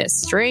love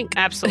this drink.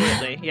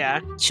 Absolutely.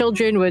 Yeah.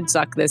 Children would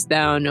suck this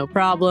down, no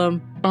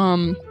problem.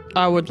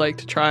 I would like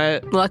to try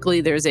it.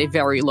 Luckily, there's a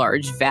very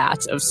large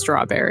vat of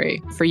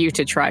strawberry for you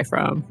to try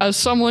from. As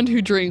someone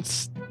who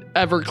drinks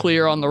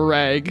Everclear on the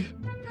reg,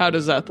 how do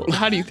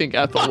you think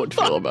Ethel would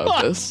feel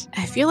about this?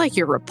 I feel like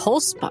you're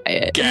repulsed by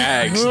it.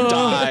 Gags,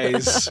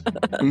 dies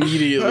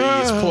immediately.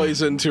 Is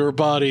poisoned to her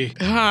body.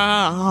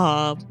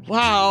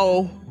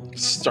 Wow.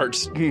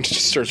 Starts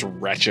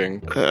retching.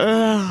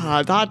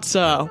 That's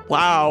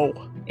wow.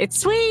 It's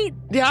sweet.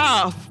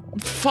 Yeah.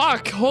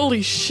 Fuck.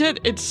 Holy shit.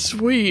 It's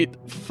sweet.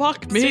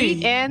 Fuck me.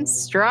 Sweet and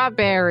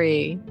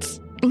strawberry.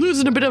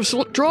 Losing a bit of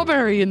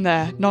strawberry in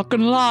there. Not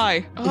gonna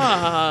lie.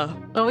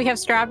 Well, we have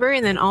strawberry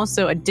and then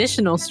also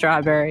additional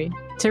strawberry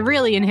to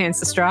really enhance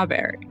the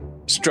strawberry.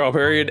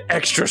 Strawberry and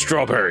extra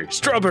strawberry.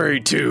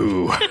 Strawberry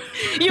 2.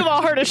 You've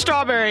all heard of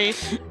strawberry.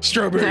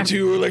 Strawberry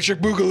 2 electric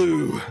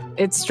boogaloo.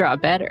 It's straw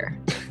better.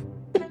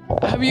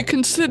 Have you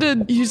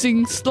considered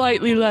using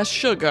slightly less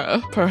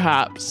sugar,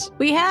 perhaps?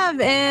 We have,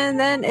 and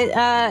then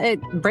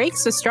it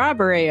breaks the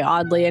strawberry,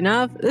 oddly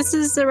enough. This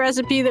is the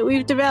recipe that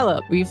we've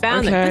developed. We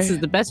found that this is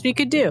the best we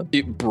could do.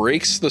 It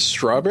breaks the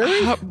strawberry?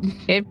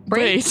 It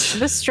breaks Wait.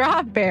 the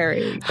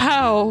strawberry.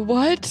 How?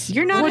 What?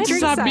 You're not what a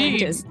drink does that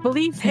scientist,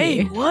 believe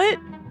Hey, me. what?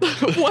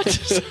 What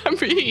does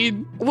that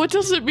mean? What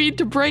does it mean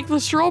to break the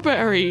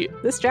strawberry?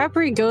 The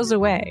strawberry goes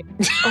away.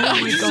 Oh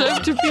my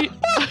god. To be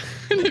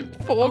an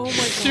informed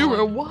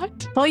consumer.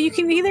 What? Well, you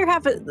can either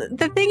have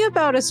the thing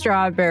about a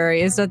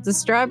strawberry is that the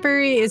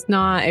strawberry is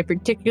not a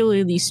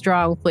particularly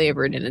strong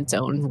flavored in its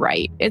own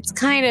right. It's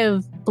kind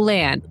of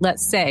bland,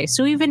 let's say.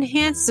 So we've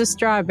enhanced the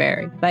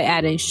strawberry by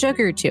adding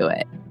sugar to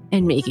it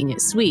and making it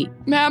sweet.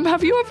 Ma'am,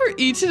 have you ever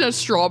eaten a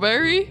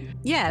strawberry?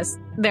 Yes,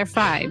 they're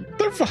fine.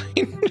 They're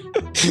fine.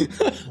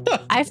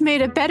 I've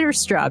made a better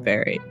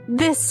strawberry.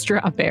 This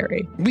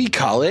strawberry. We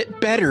call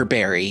it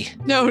Betterberry.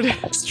 No.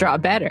 Straw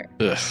better.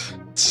 Ugh.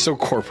 It's so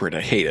corporate.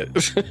 I hate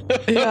it.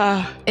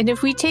 Yeah. And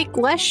if we take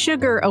less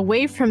sugar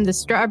away from the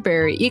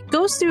strawberry, it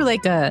goes through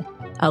like a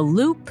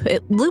loop.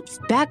 It loops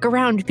back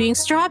around being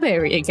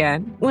strawberry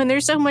again. When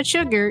there's so much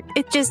sugar,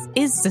 it just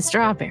is the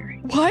strawberry.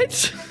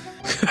 What?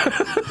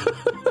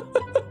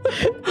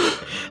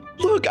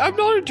 Look, I'm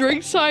not a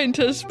drink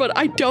scientist, but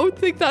I don't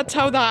think that's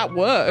how that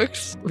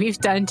works. We've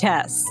done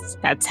tests.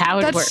 That's how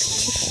it That works.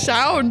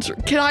 sounds...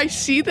 Can I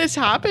see this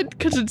happen?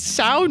 Because it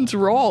sounds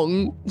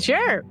wrong.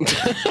 Sure.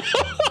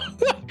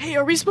 Hey,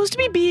 are we supposed to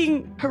be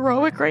being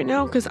heroic right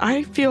now? Because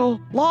I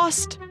feel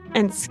lost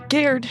and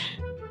scared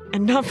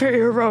and not very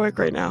heroic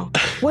right now.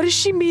 What does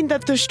she mean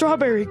that the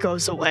strawberry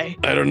goes away?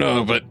 I don't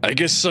know, but I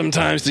guess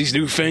sometimes these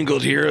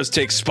newfangled heroes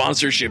take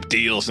sponsorship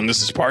deals, and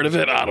this is part of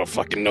it. I don't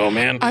fucking know,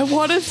 man. I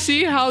want to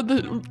see how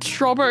the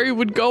strawberry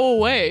would go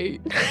away.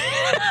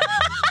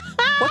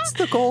 What's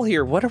the goal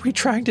here? What are we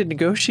trying to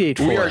negotiate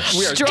for? We are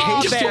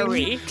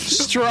Strawberry. tasting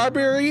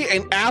strawberry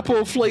and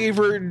apple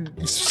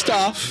flavored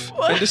stuff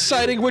and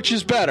deciding which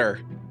is better.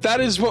 That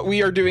is what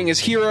we are doing as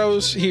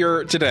heroes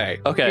here today.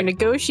 You're Okay.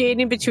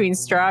 negotiating between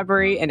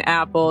strawberry and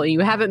apple. You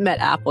haven't met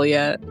apple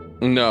yet.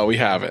 No, we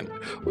haven't.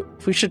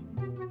 We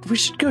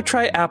should go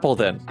try apple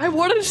then. I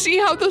want to see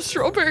how the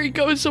strawberry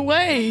goes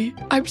away.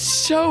 I'm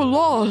so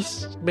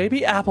lost.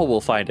 Maybe apple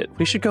will find it.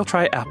 We should go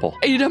try apple.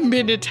 In a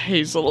minute,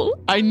 Hazel.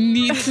 I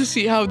need to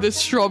see how this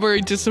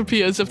strawberry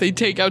disappears if they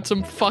take out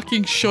some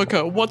fucking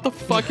sugar. What the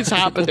fuck is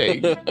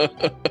happening?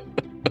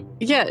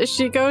 Yeah,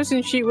 she goes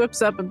and she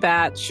whips up a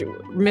batch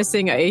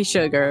missing a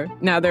sugar.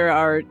 Now there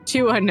are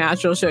 2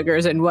 unnatural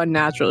sugars and 1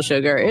 natural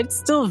sugar. It's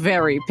still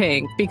very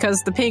pink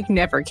because the pink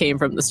never came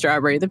from the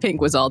strawberry. The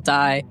pink was all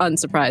dye,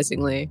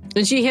 unsurprisingly.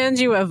 And she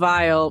hands you a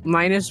vial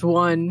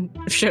 -1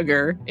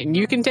 sugar and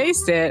you can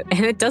taste it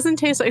and it doesn't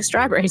taste like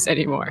strawberries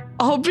anymore.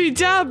 I'll be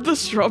damned, the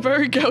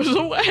strawberry goes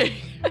away.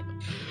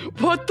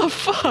 What the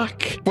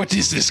fuck? What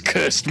is this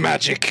cursed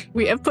magic?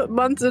 We have put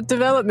months of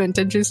development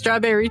into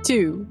Strawberry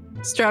 2.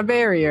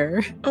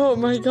 Strawberrier. Oh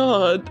my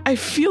god. I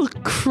feel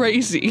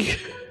crazy.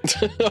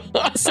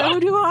 So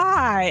do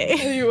I.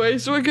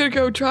 Anyways, we're gonna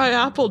go try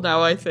apple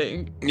now, I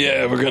think.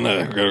 Yeah, we're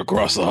gonna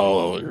cross the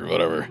hall or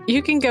whatever.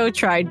 You can go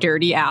try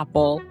dirty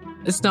apple.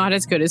 It's not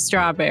as good as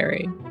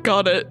strawberry.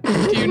 Got it.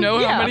 Do you know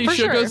Yeah, how many for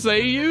sugars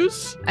they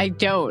use? I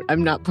don't.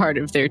 I'm not part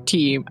of their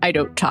team. I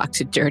don't talk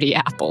to dirty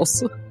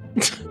apples.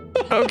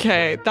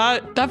 Okay,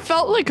 that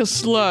felt like a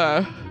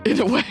slur in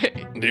a way.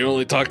 Do you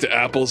only talk to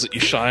apples that you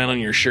shine on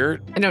your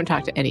shirt? I don't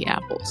talk to any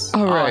apples.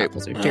 All right.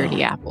 apples are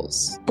dirty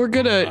apples. We're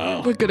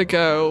gonna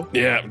go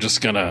Yeah, I'm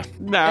just gonna.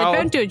 now.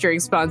 Adventure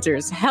Drink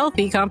sponsors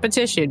healthy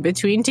competition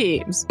between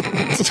teams.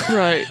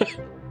 Right.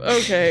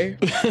 Okay.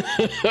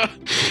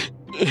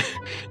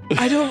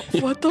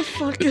 What the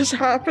fuck is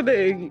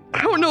happening?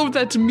 I don't know if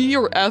that's me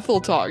or Ethel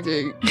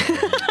talking.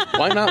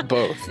 Why not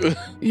both?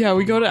 Yeah,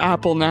 we go to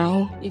Apple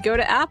now. You go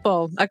to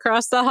Apple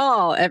across the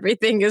hall.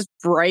 Everything is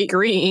bright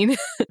green.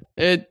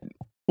 It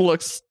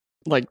looks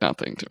like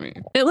nothing to me.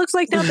 It looks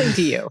like nothing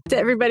to you. To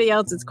everybody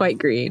else, it's quite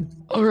green.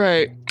 All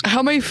right.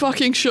 How many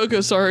fucking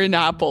sugars are in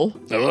Apple?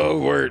 Hello,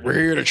 we're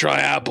here to try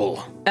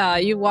apple.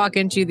 You walk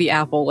into the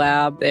Apple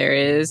lab. There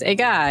is a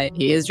guy.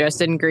 He is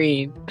dressed in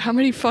green. How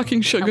many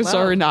fucking sugars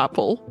Hello. are in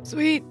Apple?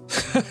 Sweet.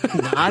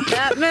 Not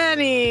that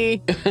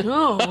many.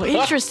 Oh,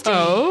 interesting.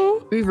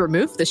 Oh? We've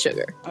removed the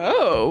sugar.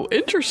 Oh,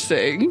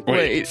 interesting.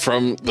 Wait.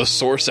 from the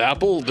source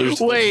apple? There's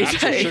Wait,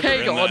 natural hey, sugar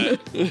hang in on.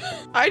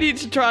 that. I need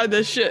to try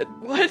this shit.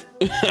 What?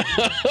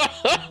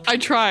 I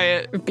try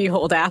it.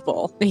 Behold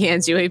apple. He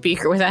hands you a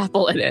beaker with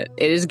apple in it.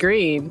 It is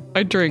green.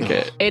 I drink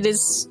it. It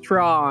is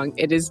strong.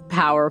 It is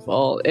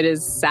powerful. It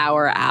is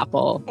sour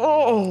apple.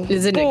 Oh, It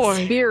is an boy.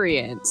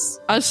 experience.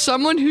 As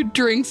someone who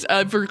drinks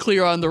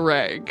Everclear on the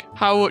reg,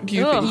 how do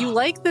you think? You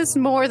like this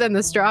more than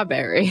the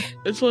strawberry.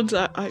 This one's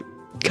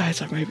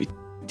guys, I might be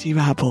Team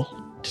Apple.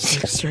 Just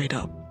like straight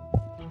up.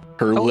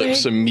 Her Okay.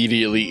 lips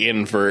immediately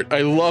invert.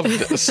 I love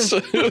this.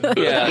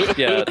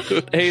 Yeah.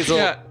 Hazel.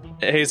 Yeah.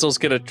 Hazel's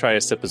gonna try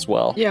a sip as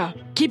well. Yeah.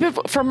 Keep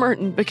it from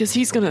Merton because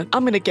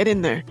I'm gonna get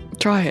in there.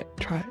 Try it.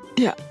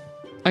 Yeah.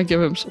 I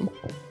give him some.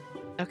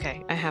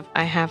 Okay,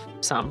 I have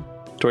some.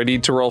 Do I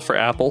need to roll for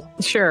apple?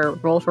 Sure,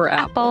 roll for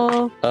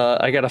apple.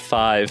 I got a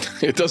 5.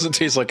 It doesn't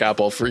taste like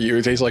apple for you.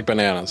 It tastes like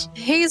bananas.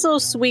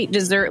 Hazel's sweet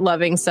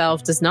dessert-loving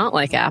self does not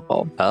like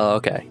apple. Oh,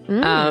 okay.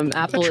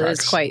 Apple is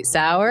tracks. quite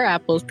sour.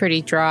 Apple's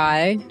pretty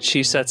dry.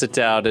 She sets it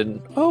down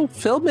and,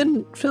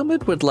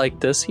 Philman would like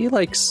this. He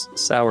likes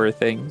sour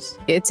things.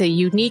 It's a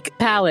unique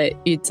palate,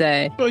 you'd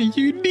say. A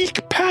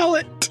unique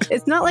palate.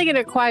 It's not like an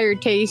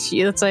acquired taste.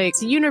 It's like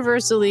it's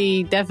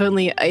universally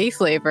definitely a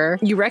flavor.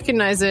 You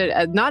recognize it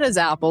as, not as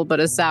apple, but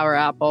as sour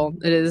apple.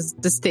 It is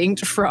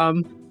distinct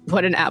from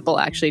what an apple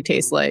actually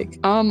tastes like.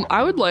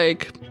 I would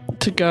like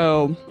to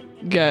go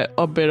get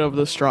a bit of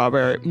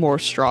the more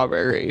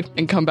strawberry,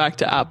 and come back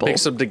to apple.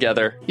 Mix them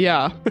together.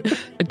 Yeah,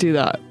 I do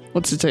that.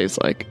 What's it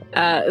taste like?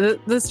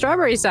 The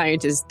strawberry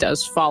scientist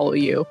does follow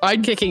you.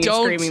 Kicking and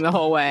don't- screaming the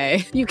whole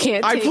way. You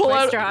can't I take pull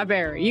my out-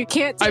 strawberry. You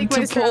can't I'm take to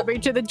my pull- strawberry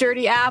to the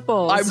dirty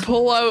apples. I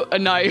pull out a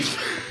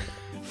knife.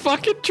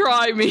 Fucking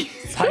try me.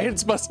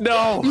 Science must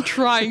know. I'm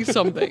trying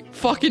something.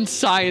 Fucking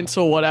science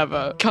or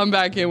whatever. Come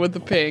back in with the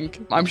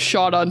pink. I'm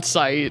shot on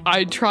sight.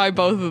 I try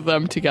both of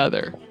them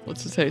together.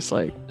 What's it taste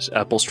like?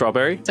 Apple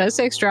strawberry? does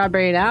say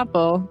strawberry and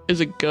apple. Is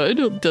it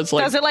good? Does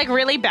Does it like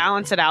really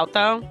balance it out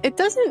though? It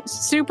doesn't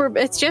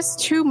it's just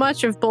too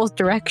much of both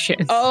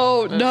directions.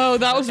 Oh no,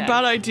 that was a Okay.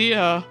 bad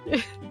idea.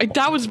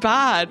 That was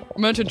bad.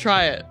 Merton,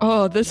 try it.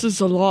 Oh, this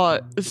is a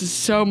lot. This is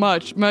so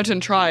much. Merton,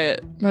 try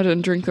it.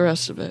 Merton, drink the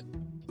rest of it.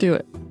 Do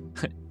it.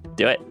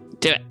 Do it.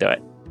 Do it. Do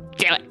it.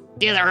 Do it.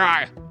 Do the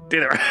roar. Do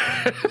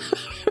the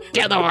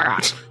Do the roar.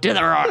 Do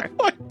the roar.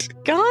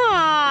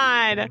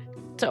 God.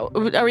 So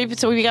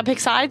we got pick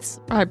sides?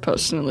 I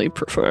personally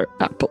prefer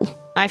apple.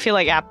 I feel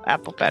like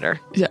apple better.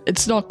 Yeah,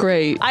 it's not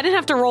great. I didn't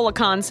have to roll a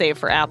con save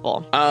for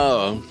apple.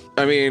 Oh,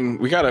 I mean,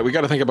 we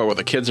gotta think about what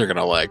the kids are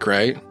gonna like,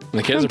 right? And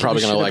the kids are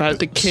probably give a gonna shit like about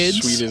the kids.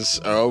 Sweet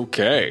as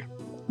okay.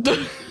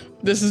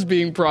 This is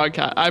being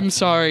broadcast. I'm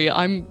sorry.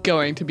 I'm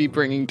going to be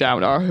bringing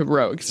down our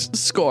heroics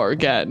score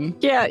again.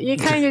 Yeah, you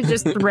kind of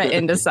just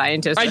threatened a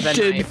scientist. I with a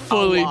did knife.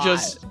 fully A lot.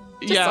 just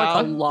Just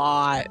like a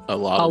lot. A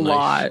lot. A of knife.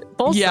 lot.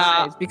 Both Yeah.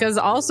 sides. Because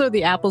also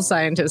the Apple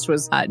scientist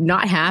was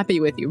not happy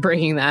with you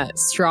bringing that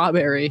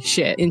strawberry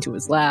shit into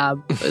his lab.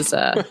 It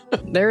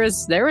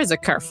was, there was a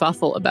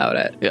kerfuffle about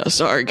it. Yeah,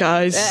 sorry,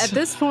 guys. At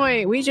this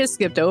point, we just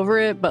skipped over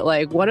it, but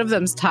like one of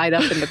them's tied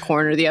up in the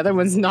corner, the other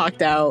one's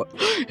knocked out.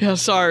 Yeah,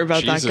 sorry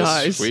about Jesus, that,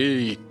 guys.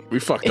 We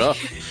fucked up.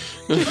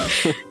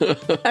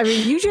 I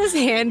mean, you just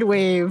hand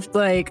waved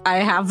like I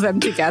have them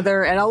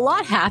together, and a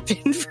lot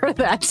happened for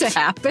that to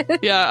happen.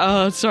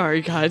 Yeah,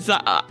 sorry, guys.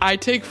 I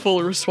take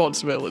full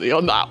responsibility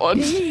on that one.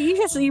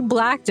 You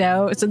blacked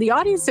out, so the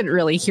audience didn't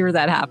really hear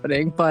that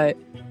happening, but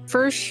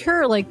for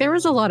sure, like there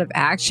was a lot of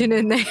action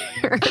in there.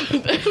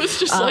 It was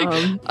just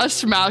like a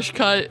smash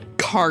cut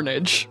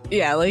carnage.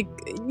 Yeah, like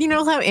you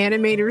know how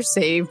animators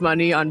save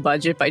money on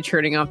budget by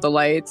turning off the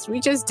lights?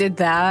 We just did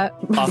that.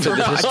 Off in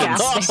the for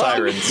distance, podcasting.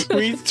 sirens.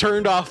 We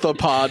turned off the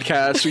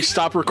podcast. We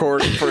stopped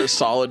recording for a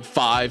solid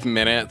 5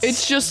 minutes.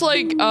 It's just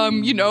like,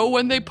 you know,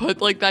 when they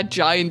put like that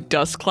giant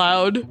dust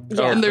cloud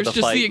Yeah. and there's For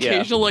the just fight, the yeah.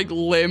 occasional like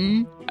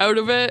limb out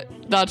of it.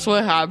 That's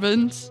what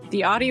happens.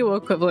 The audio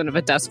equivalent of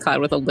a dust cloud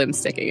with a limb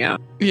sticking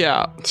out.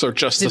 Yeah. so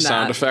just the Did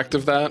sound not. effect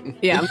of that.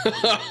 Yeah.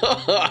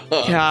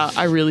 Yeah,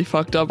 I really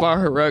fucked up our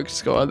heroic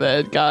score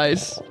there,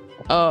 guys.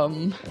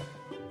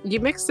 You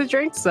mixed the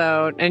drinks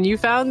out, and you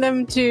found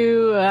them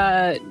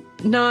to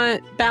not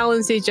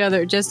balance each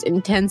other, just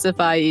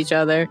intensify each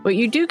other. What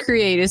you do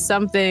create is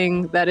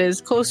something that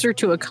is closer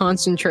to a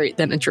concentrate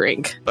than a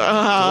drink.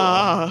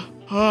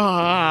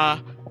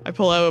 I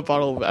pull out a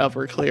bottle of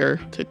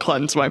Everclear to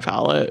cleanse my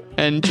palate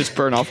and just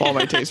burn off all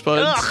my taste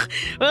buds.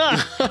 Ugh.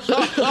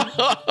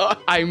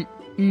 I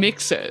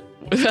mix it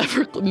with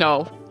Everclear.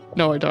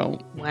 No, I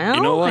don't. Well,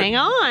 You know what? hang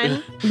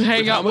on.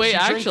 Hang How on, much wait, you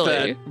drink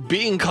actually. that,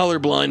 being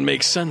colorblind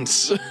makes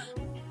sense.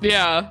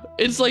 Yeah,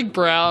 it's like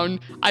brown.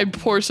 I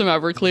pour some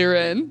Everclear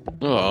in.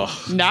 Oh,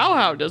 Now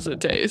how does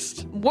it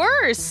taste?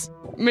 Worse.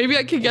 Maybe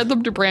I could get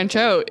them to branch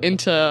out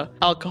into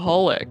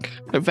alcoholic,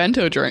 a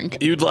vento drink.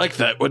 you'd like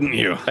that, wouldn't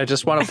you? I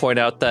just want to point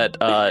out that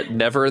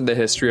never in the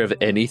history of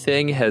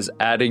anything has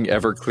adding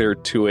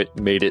Everclear to it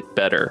made it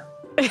better.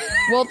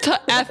 Well, to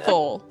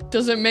Ethel.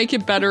 Does it make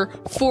it better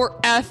for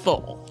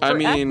Ethel? I For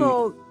mean,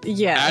 Ethel,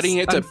 yes. adding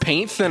it to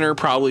paint thinner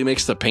probably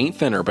makes the paint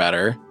thinner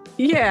better.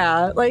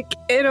 Yeah, like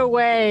in a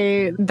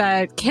way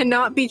that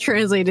cannot be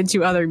translated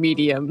to other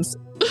mediums.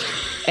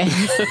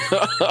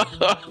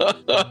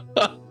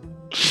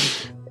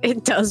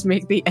 It does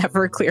make the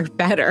Everclear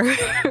better.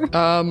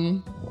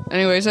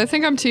 Anyways, I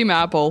think I'm Team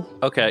Apple.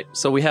 Okay,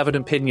 so we have an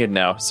opinion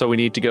now. So we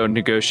need to go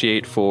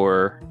negotiate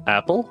for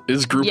Apple.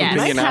 Is group Yes. You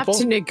might opinion have Apple?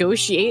 to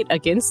negotiate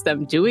against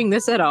them doing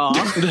this at all.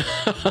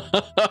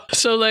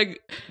 So, like,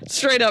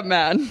 straight up,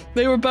 man,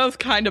 they were both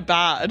kind of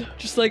bad.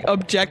 Just, like,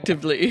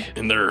 objectively.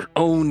 In their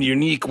own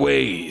unique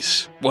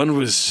ways. One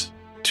was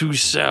too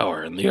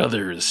sour and the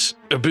other is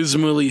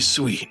abysmally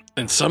sweet.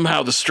 And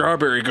somehow the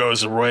strawberry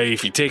goes away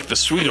if you take the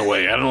sweet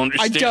away. I don't I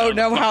understand. don't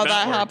know how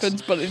that works.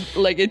 happens, but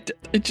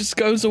it just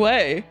goes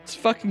away. It's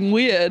fucking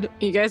weird.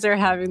 You guys are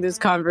having this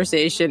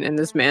conversation in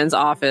this man's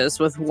office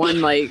with one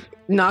like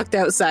knocked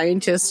out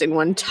scientist and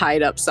one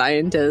tied up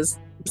scientist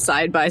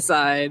side by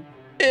side.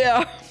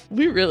 Yeah,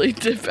 we really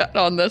did bet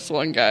on this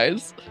one,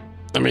 guys.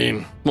 I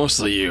mean,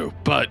 mostly you,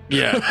 but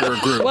yeah, we're a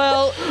group.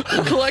 Well,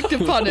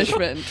 collective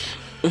punishment.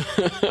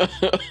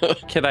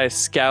 Can I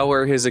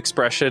scour his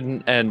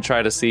expression and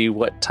try to see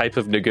what type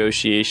of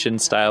negotiation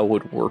style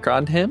would work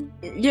on him?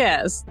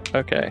 Yes.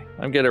 Okay,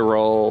 I'm gonna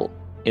roll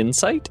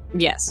insight.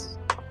 Yes.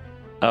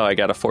 Oh, I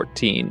got a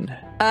 14.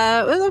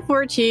 With a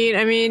 14,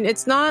 I mean,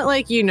 it's not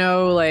like you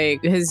know,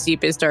 like his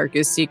deepest,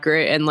 darkest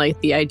secret and like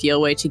the ideal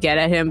way to get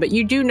at him, but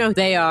you do know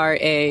they are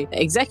a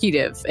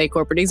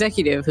corporate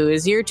executive who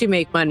is here to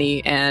make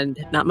money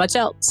and not much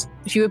else.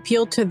 If you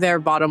appeal to their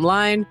bottom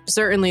line,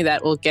 certainly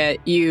that will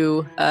get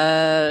you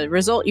a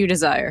result you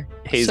desire.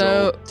 Hazel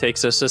So-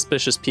 takes a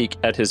suspicious peek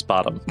at his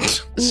bottom.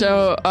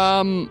 So,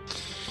 I'm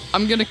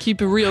gonna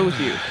keep it real with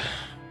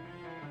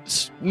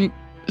you.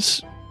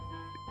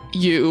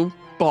 You,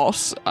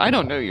 boss. I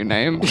don't know your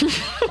name.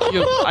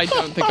 I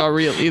don't think I'll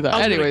real either.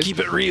 I'm gonna Anyways, keep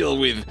it real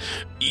with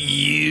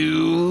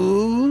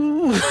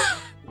you.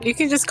 You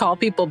can just call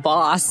people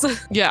boss.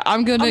 yeah,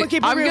 I'm gonna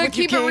keep keep it real with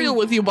you, it King. real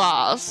with you,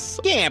 boss.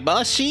 Yeah,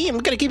 boss. See, I'm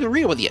gonna keep it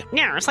real with you.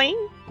 Yeah, see?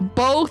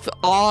 Both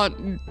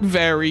aren't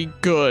very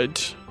good.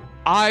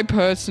 I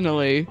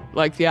personally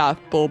like the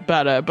apple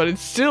better, but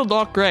it's still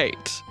not great.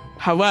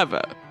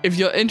 However, if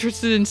you're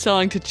interested in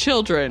selling to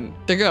children,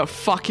 they're gonna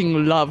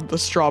fucking love the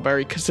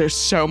strawberry because there's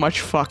so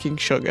much fucking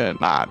sugar in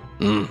that.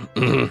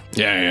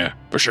 Yeah,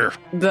 for sure.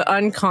 The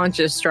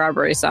unconscious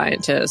strawberry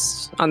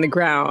scientist on the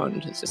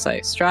ground is just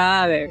like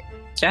strawberry,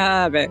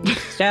 strawberry,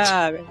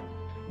 strawberry.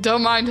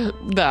 Don't mind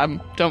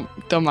them.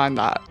 Don't mind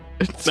that.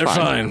 It's They're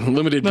fine.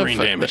 Limited They're brain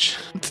fine. damage.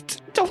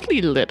 It's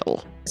only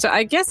little. So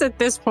I guess at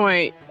this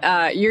point,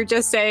 you're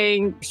just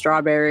saying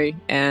strawberry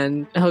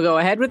and he'll go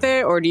ahead with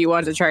it? Or do you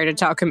want to try to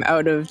talk him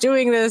out of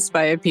doing this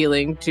by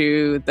appealing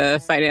to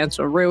the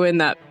financial ruin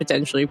that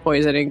potentially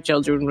poisoning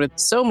children with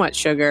so much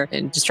sugar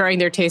and destroying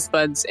their taste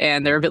buds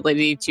and their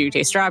ability to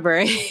taste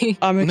strawberry?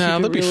 No,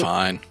 they'll be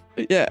fine.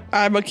 Yeah,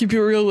 I'm gonna keep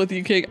it real with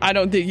you, King. I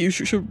don't think you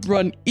should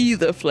run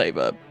either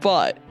flavor,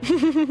 but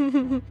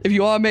if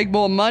you want to make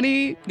more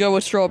money, go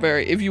with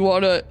strawberry. If you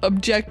want a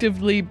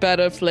objectively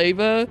better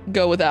flavor,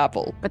 go with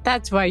apple. But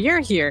that's why you're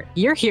here.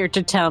 You're here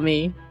to tell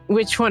me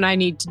which one I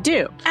need to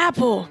do.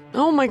 Apple.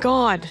 Oh my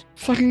god.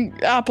 Fucking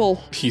apple.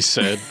 He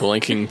said,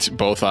 blinking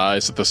both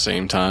eyes at the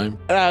same time.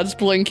 As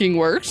blinking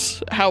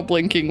works. How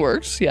blinking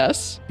works,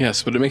 yes.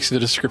 Yes, but it makes the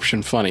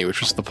description funny, which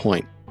was the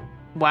point.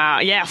 Wow.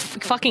 Yeah,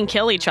 fucking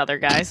kill each other,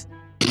 guys.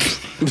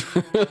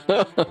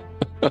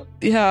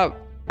 Yeah,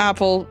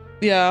 apple.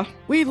 Yeah.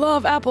 We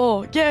love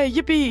apple. Yay,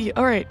 yippee.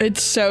 All right.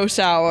 It's so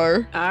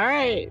sour. All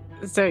right.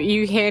 So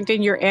you hand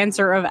in your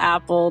answer of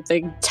apple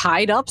to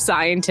tied up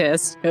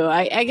scientist, who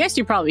I guess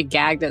you probably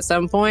gagged at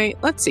some point.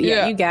 Let's see.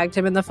 Yeah, you gagged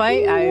him in the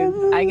fight.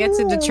 I get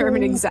to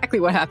determine exactly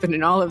what happened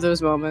in all of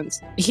those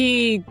moments.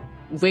 He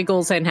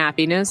wiggles in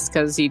happiness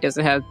because he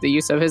doesn't have the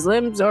use of his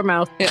limbs or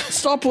mouth. Yeah,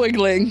 stop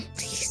wiggling.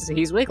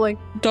 He's wiggling.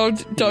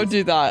 Don't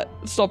do that.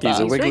 Stop He's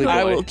that. a wiggly boy.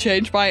 I will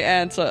change my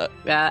answer.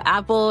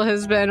 Apple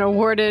has been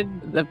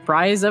awarded the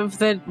prize of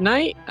the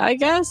night, I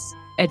guess.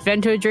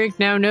 Advento Drink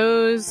now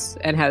knows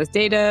and has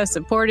data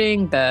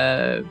supporting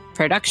the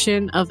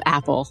production of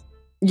apple.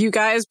 You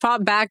guys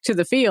pop back to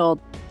the field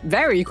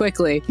very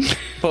quickly.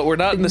 But we're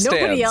not in the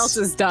stands. Nobody else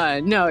is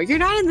done. No, you're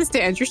not in the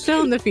stands. You're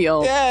still in the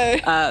field.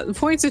 Yay. The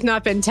points have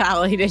not been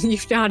tallied, and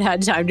you've not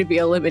had time to be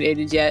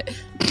eliminated yet.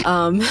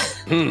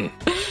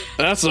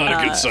 That's not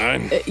a good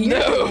sign. You're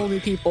the only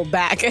people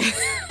back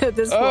at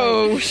this point.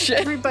 Oh, shit.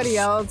 Everybody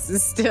else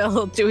is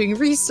still doing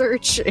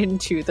research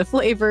into the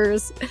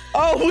flavors.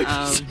 Oh, we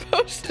were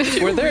supposed to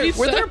do Were there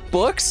research.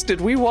 books?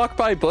 Did we walk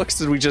by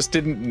books and we just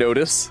didn't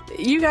notice?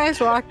 You guys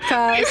walked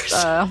past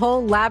a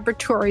whole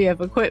laboratory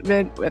of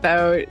equipment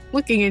without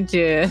looking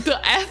into The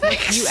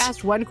ethics? You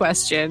asked one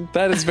question.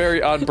 That is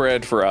very on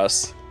brand for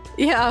us.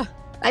 Yeah,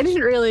 I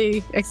didn't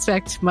really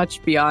expect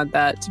much beyond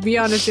that. To be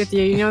honest with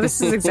you,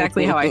 this is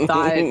exactly how I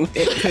thought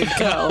it could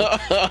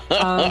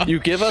go. You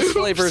give us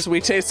flavors,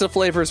 we taste the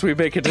flavors, we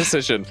make a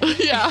decision.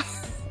 Yeah.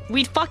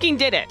 We fucking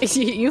did it.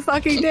 You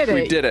fucking did it.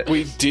 We did it.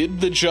 We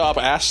did the job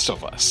asked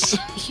of us.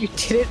 You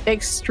did it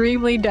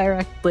extremely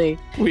directly.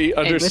 We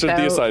understood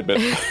the without-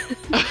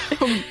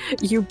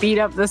 assignment. You beat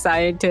up the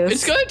scientist.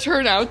 It's gonna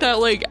turn out that,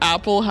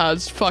 Apple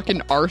has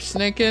fucking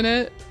arsenic in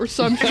it or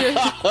some shit.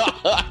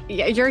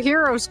 Yeah, your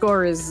hero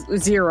score is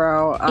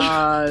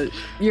 0.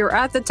 You're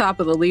at the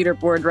top of the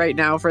leaderboard right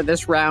now for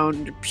this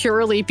round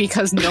purely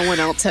because no one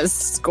else has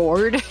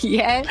scored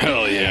yet.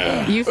 Hell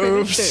yeah. You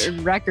finished it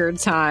in record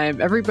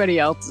time. Everybody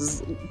else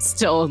is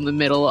still in the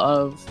middle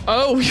of.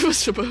 Oh, we were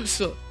supposed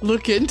to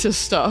look into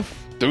stuff.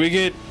 Do we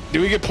get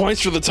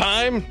points for the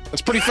time?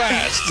 That's pretty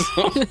fast.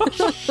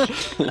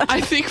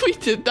 I think we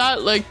did that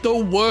the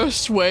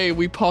worst way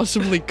we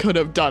possibly could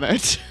have done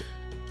it.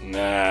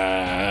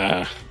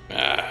 Nah.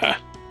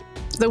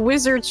 The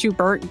wizards who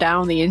burnt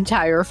down the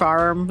entire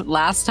farm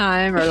last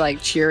time are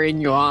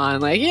cheering you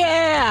on.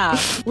 Yeah,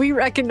 we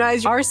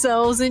recognize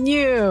ourselves in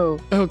you.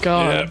 Oh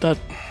god, Yeah.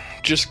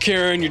 Just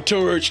carrying your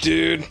torch,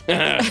 dude.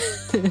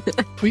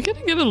 We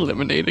gonna get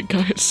eliminated,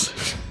 guys?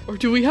 Or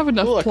do we have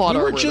enough Look, plot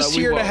we were armor just that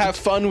we here to won't? have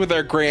fun with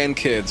our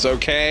grandkids,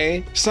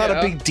 okay? It's not Yeah.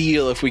 a big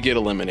deal if we get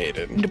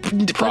eliminated.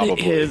 But Probably. it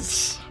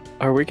is.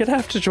 Are we gonna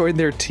have to join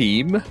their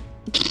team?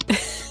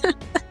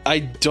 I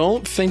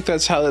don't think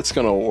that's how that's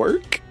gonna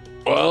work.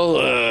 Well,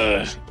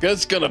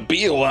 it's gonna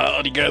be a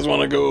while. Do you guys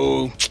want to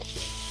go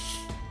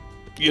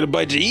get a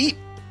bite to eat?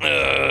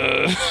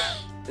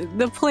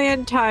 The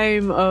planned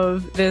time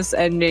of this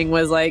ending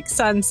was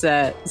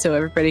sunset, so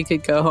everybody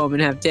could go home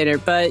and have dinner.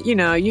 But, you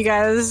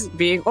guys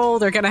being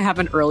old are going to have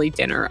an early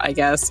dinner, I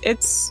guess.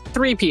 It's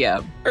 3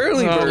 p.m.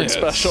 Early Well, bird It's,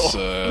 special.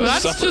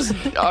 That's supper. just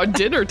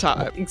dinner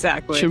time.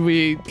 Exactly. Should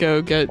we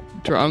go get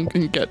drunk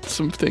and get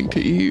something to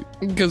eat?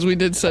 Because we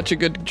did such a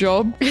good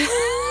job.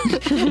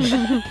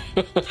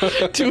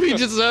 Do we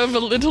deserve a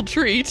little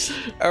treat?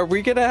 Are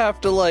we gonna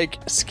have to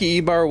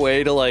scheme our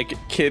way to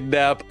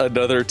kidnap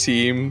another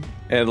team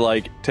and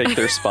take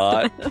their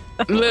spot?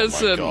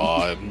 Listen,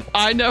 God.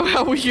 I know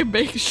how we can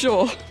make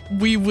sure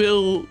we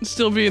will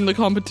still be in the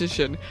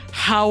competition.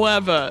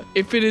 However,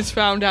 if it is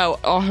found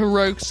out our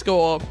heroic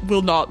score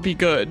will not be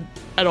good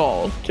at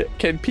all.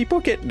 Can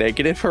people get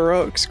negative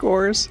heroic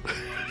scores?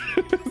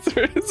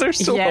 is there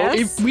still Yes. hope?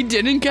 If we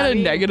didn't get a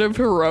negative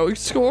heroic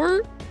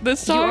score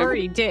this You time,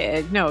 already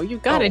did. No, you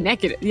got a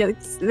negative. Yeah,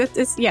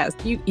 yes,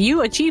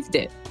 you achieved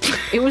it.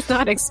 It was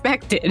not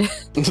expected.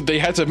 They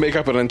had to make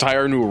up an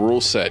entire new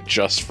rule set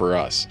just for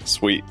us.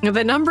 Sweet.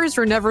 The numbers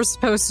were never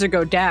supposed to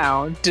go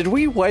down. Did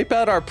we wipe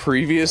out our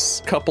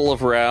previous couple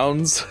of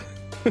rounds?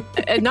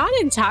 Not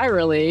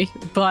entirely,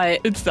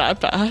 but It's that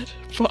bad.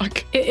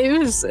 Fuck.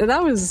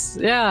 that was,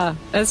 yeah.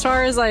 As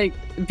far as like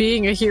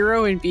being a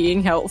hero and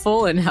being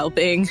helpful and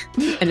helping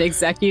an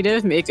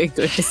executive make a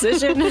good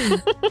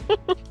decision,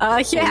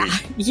 yeah,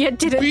 you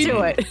didn't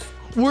do it.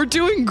 We're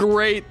doing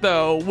great,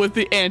 though, with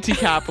the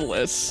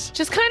anti-capitalists.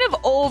 Just kind of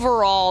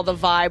overall, the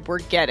vibe we're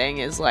getting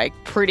is like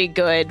pretty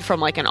good from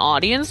like an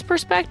audience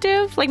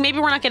perspective. Like maybe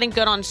we're not getting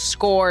good on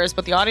scores,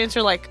 but the audience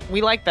are like,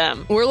 we like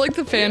them. We're like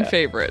the fan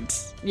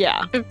favorites.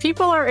 Yeah. If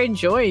people are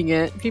enjoying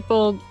it, they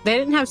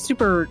didn't have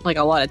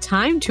a lot of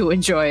time to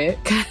enjoy it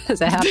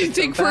because it happened They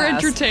think so we're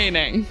fast.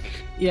 entertaining.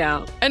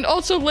 Yeah. And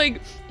also, like,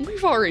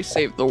 we've already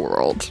saved the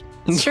world.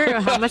 It's true.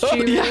 How much do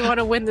you really want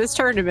to win this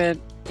tournament?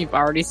 You've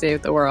already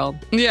saved the world.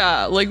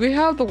 Yeah, like, we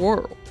have the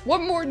world. What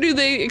more do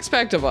they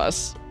expect of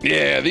us?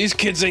 Yeah, these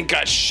kids ain't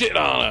got shit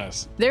on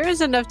us. There is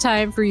enough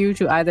time for you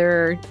to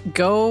either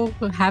go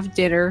have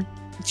dinner,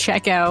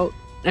 check out.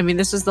 I mean,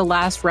 this is the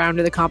last round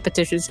of the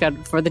competition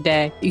scheduled for the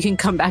day. You can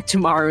come back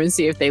tomorrow and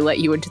see if they let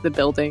you into the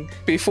building.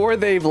 Before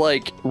they've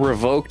like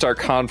revoked our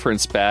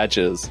conference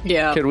badges,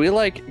 Yeah. can we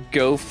like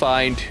go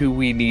find who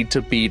we need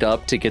to beat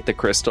up to get the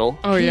crystal?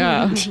 Oh,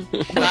 yeah.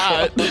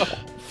 That.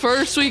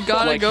 First, we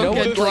gotta Like, go no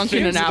get one's drunk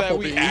in an that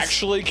we Applebee's.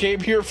 actually came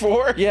here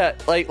for. Yeah,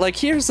 like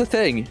here's the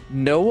thing.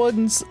 No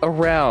one's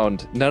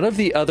around. None of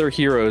the other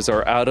heroes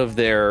are out of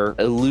their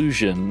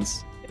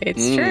illusions.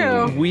 It's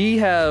true. We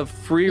have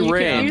free You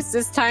reign. could use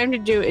this time to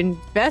do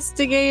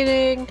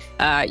investigating.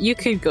 You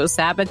could go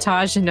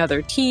sabotage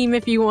another team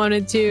if you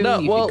wanted to. No,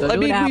 you well, could go I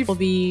to mean, an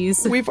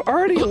Applebee's. We've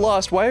already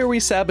lost. Why are we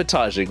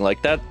sabotaging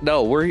like that?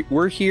 No,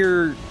 we're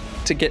here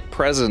to get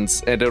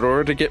presents, and in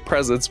order to get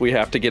presents, we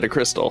have to get a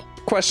crystal.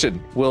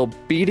 Question: will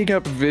beating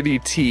up Vinny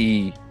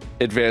T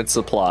advance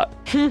the plot?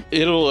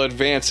 It'll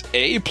advance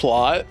a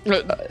plot.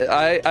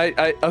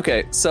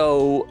 Okay,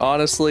 so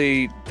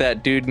honestly,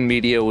 that dude in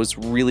media was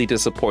really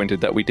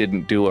disappointed that we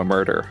didn't do a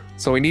murder.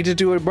 So we need to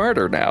do a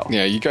murder now.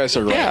 Yeah, you guys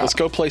are right. Yeah. Let's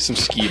go play some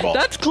skee ball.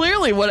 That's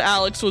clearly what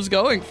Alex was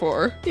going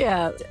for.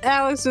 Yeah,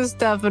 Alex was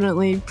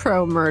definitely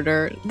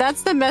pro-murder.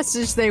 That's the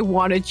message they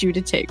wanted you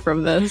to take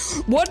from this.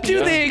 What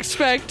do they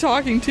expect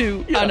talking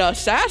to an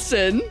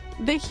assassin?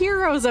 The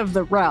heroes of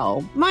the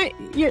realm.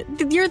 You're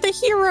the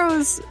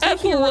heroes. The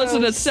Ethel was an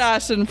heroes.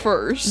 assassin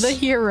first. The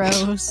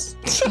heroes.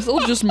 Ethel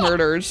just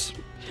murders.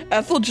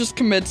 Ethel just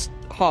commits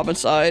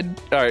homicide.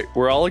 All right,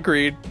 we're all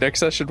agreed. Next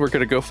session, we're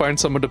gonna go find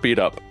someone to beat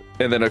up,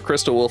 and then a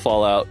crystal will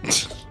fall out,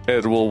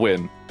 and we'll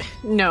win.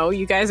 No,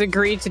 you guys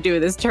agreed to do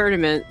this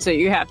tournament, so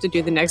you have to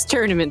do the next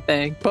tournament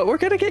thing. But we're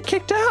gonna get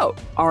kicked out.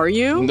 Are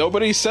you?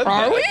 Nobody said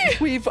Are that.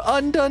 we? We've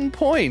undone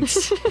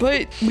points.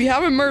 But we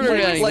haven't murdered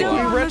Like, anyone. Still we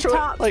on retro- the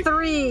top like-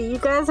 3. You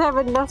guys have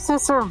enough to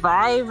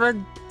survive a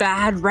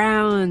bad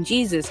round.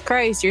 Jesus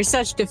Christ, you're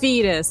such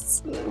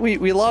defeatists. we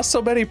lost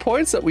so many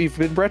points that we've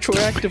been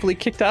retroactively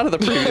kicked out of the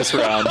previous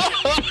round.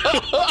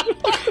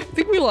 I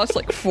think we lost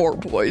like 4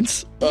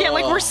 points. Yeah,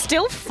 like we're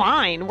still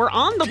fine. We're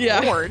on the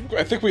Yeah. board.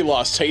 I think we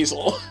lost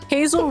Hazel.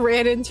 Hazel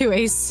ran into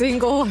a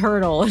single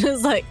hurdle and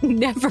is like,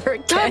 never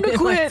again to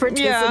am I quit.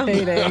 Yeah.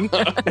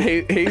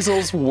 participating.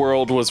 Hazel's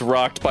world was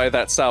rocked by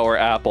that sour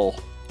apple.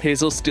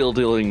 Hazel's still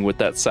dealing with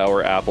that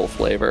sour apple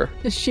flavor.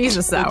 She's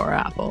a sour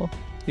apple.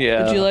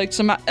 Yeah. Would you like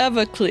some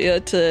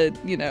Everclear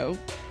to,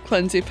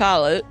 cleanse your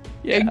palate?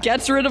 Yeah. It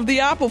gets rid of the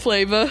apple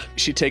flavor.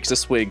 She takes a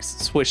swig,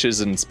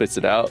 swishes, and spits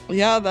it out.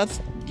 Yeah,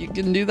 you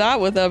can do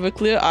that with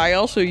Everclear. I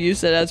also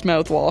use it as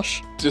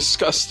mouthwash.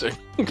 Disgusting.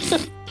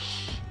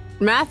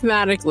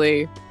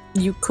 Mathematically,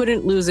 you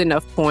couldn't lose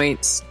enough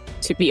points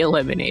to be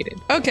eliminated.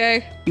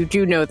 Okay. You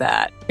do know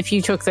that if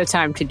you took the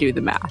time to do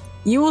the math.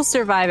 You will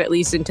survive at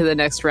least into the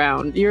next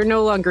round. You're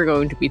no longer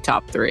going to be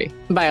top 3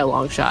 by a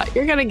long shot.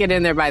 You're going to get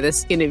in there by the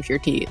skin of your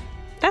teeth.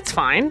 That's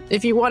fine.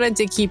 If you wanted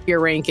to keep your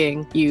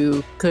ranking,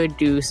 you could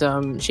do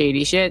some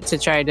shady shit to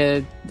try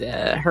to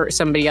hurt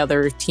somebody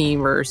other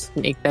team or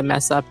make them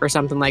mess up or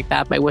something like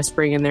that by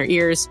whispering in their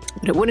ears.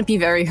 But it wouldn't be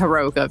very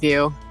heroic of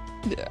you.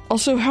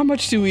 Also, how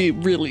much do we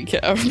really care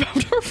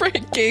about our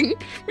ranking?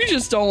 We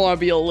just don't want to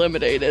be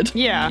eliminated.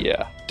 Yeah.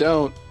 Yeah.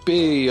 Don't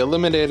be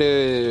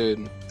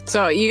eliminated.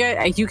 So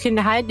you can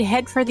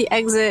head for the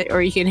exit,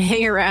 or you can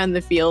hang around the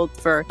field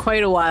for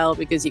quite a while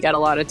because you got a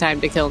lot of time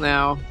to kill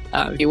now.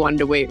 If you wanted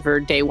to wait for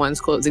day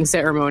 1's closing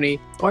ceremony,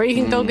 or you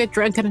can go get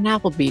drunk at an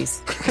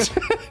Applebee's.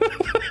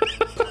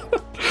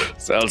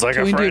 Sounds like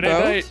Can a we do Friday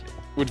both? night.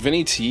 Would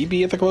Vinny T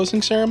be at the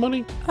closing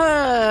ceremony?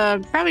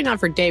 Probably not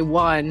for day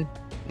 1.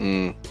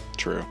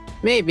 True.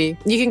 Maybe.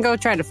 You can go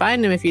try to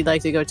find him if you'd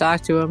like to go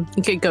talk to him.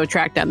 You could go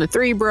track down the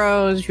 3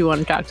 bros if you want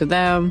to talk to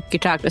them. You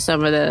could talk to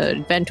some of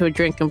the Vent to a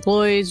Drink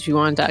employees if you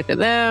want to talk to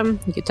them.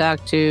 You could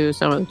talk to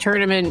some of the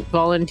tournament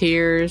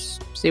volunteers,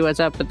 see what's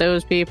up with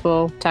those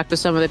people. Talk to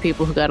some of the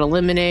people who got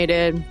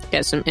eliminated.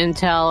 Get some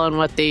intel on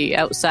what the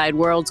outside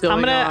world's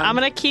going on. I'm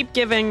gonna keep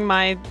giving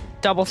my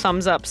double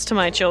thumbs ups to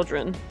my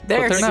children.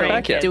 They're But they're not great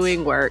back yet.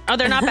 doing work. Oh,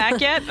 they're not back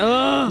yet?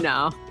 Ugh.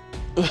 No.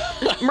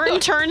 Merton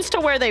turns to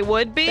where they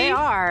would be. They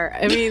are.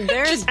 I mean,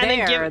 they're And then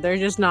there. They're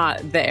just not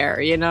there,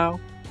 you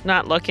know?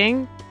 Not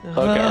looking. Okay.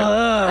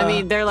 I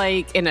mean, they're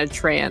like in a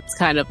trance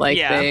kind of like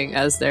thing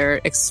as they're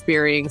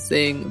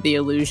experiencing the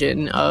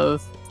illusion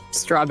of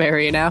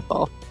strawberry and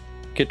apple.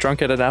 Get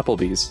drunk at an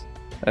Applebee's.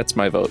 That's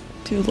my vote.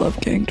 Do love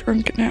getting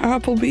drunk at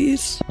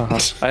Applebee's.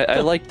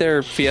 I like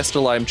their Fiesta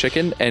Lime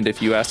Chicken, and if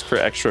you ask for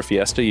extra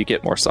Fiesta, you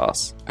get more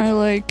sauce. I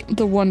like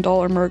the $1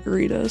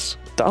 margaritas.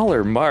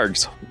 $1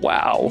 margs.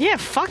 Wow. Yeah,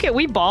 fuck it,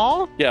 we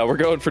ball. Yeah, we're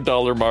going for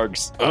 $1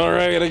 margs. All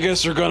right, I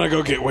guess we're gonna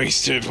go get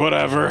wasted.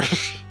 Whatever.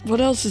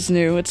 What else is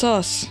new? It's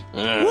us.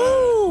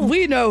 Woo!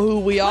 We know who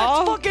we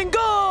are. Let's fucking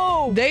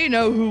go! They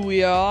know who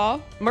we are.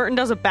 Merton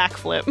does a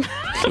backflip.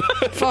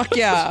 Fuck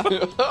yeah.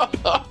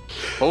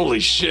 Holy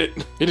shit.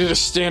 He did a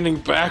standing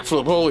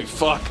backflip. Holy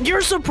fuck.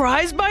 You're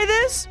surprised by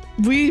this?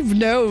 We've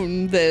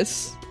known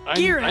this.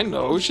 I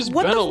know. It's just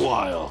What been the a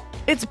while.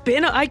 It's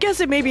been, I guess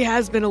it maybe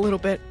has been a little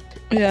bit.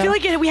 Yeah. I feel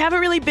like we haven't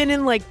really been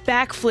in like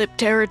backflip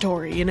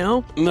territory, you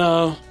know?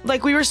 No.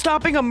 Like we were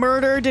stopping a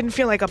murder, didn't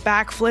feel like a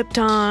backflip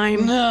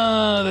time.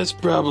 No, that's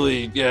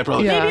probably... Yeah,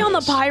 probably. Yeah. Maybe on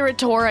the pirate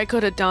tour I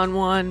could have done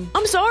one.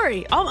 I'm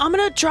sorry. I'm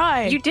gonna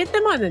try. You did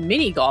them on the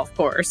mini golf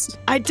course.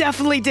 I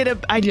definitely did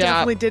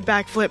definitely did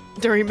backflip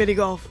during mini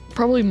golf.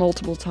 Probably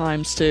multiple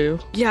times, too.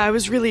 Yeah, I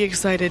was really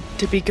excited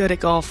to be good at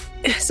golf.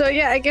 So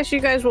yeah, I guess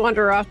you guys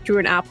wander off to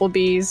an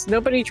Applebee's.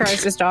 Nobody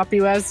tries to stop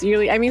you as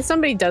usually. I mean,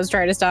 somebody does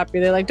try to stop you.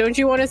 They're like, "Don't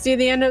you want to see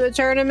the end of the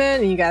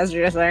tournament?" And you guys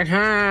are just like, "Huh,"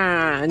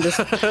 and just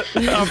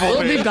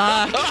We'll be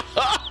back.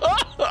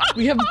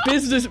 We have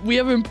business. We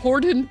have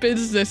important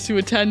business to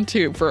attend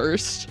to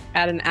first.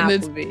 at an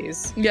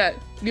Applebee's. Yeah,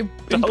 we have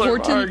 $1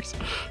 important. margs.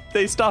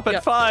 They stop at We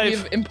 5.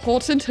 have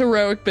important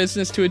heroic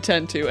business to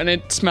attend to, and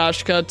it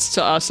smash cuts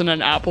to us in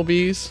an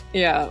Applebee's.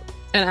 Yeah.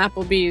 An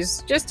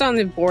Applebee's just on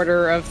the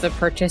border of the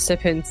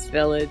participants'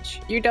 village.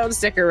 You don't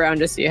stick around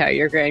to see how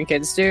your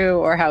grandkids do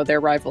or how their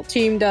rival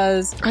team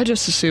does. I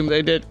just assume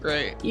they did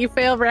great. You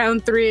fail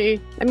round 3.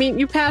 I mean,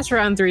 you pass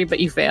round 3, but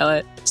you fail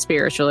it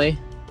spiritually.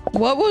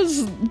 What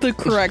was the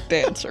correct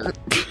answer?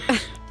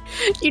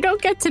 You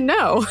don't get to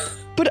know.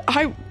 But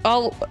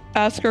I'll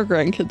ask our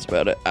grandkids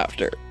about it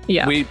after.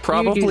 Yeah. We you do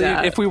probably,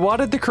 that. if we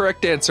wanted the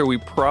correct answer, we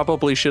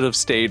probably should have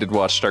stayed and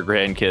watched our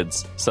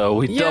grandkids. So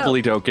we Yeah.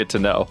 doubly don't get to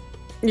know.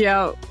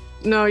 Yeah.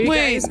 No, you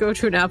Wait. guys go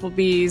to an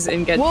Applebee's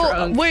and get Well,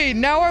 drunk. wait,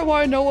 now I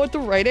want to know what the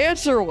right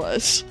answer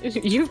was.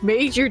 You've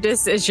made your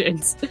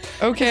decisions.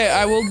 Okay,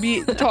 I will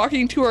be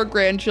talking to our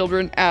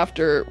grandchildren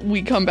after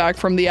we come back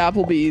from the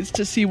Applebee's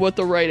to see what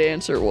the right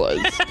answer was.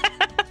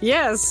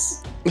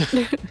 Yes.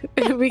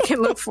 We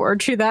can look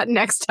forward to that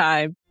next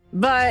time.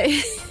 But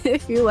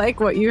if you like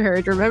what you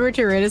heard, remember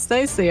to rate us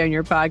nicely on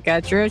your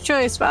podcatcher of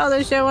choice. Follow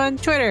the show on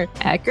Twitter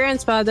at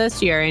Grandspod,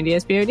 that's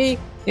GRANDSPOD,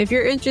 if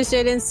you're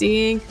interested in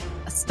seeing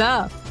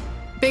stuff.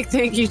 Big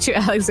thank you to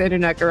Alexander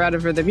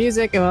Nakarada for the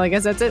music. And well, I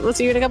guess that's it. We'll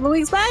see you in a couple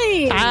weeks.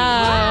 Bye!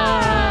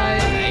 Bye.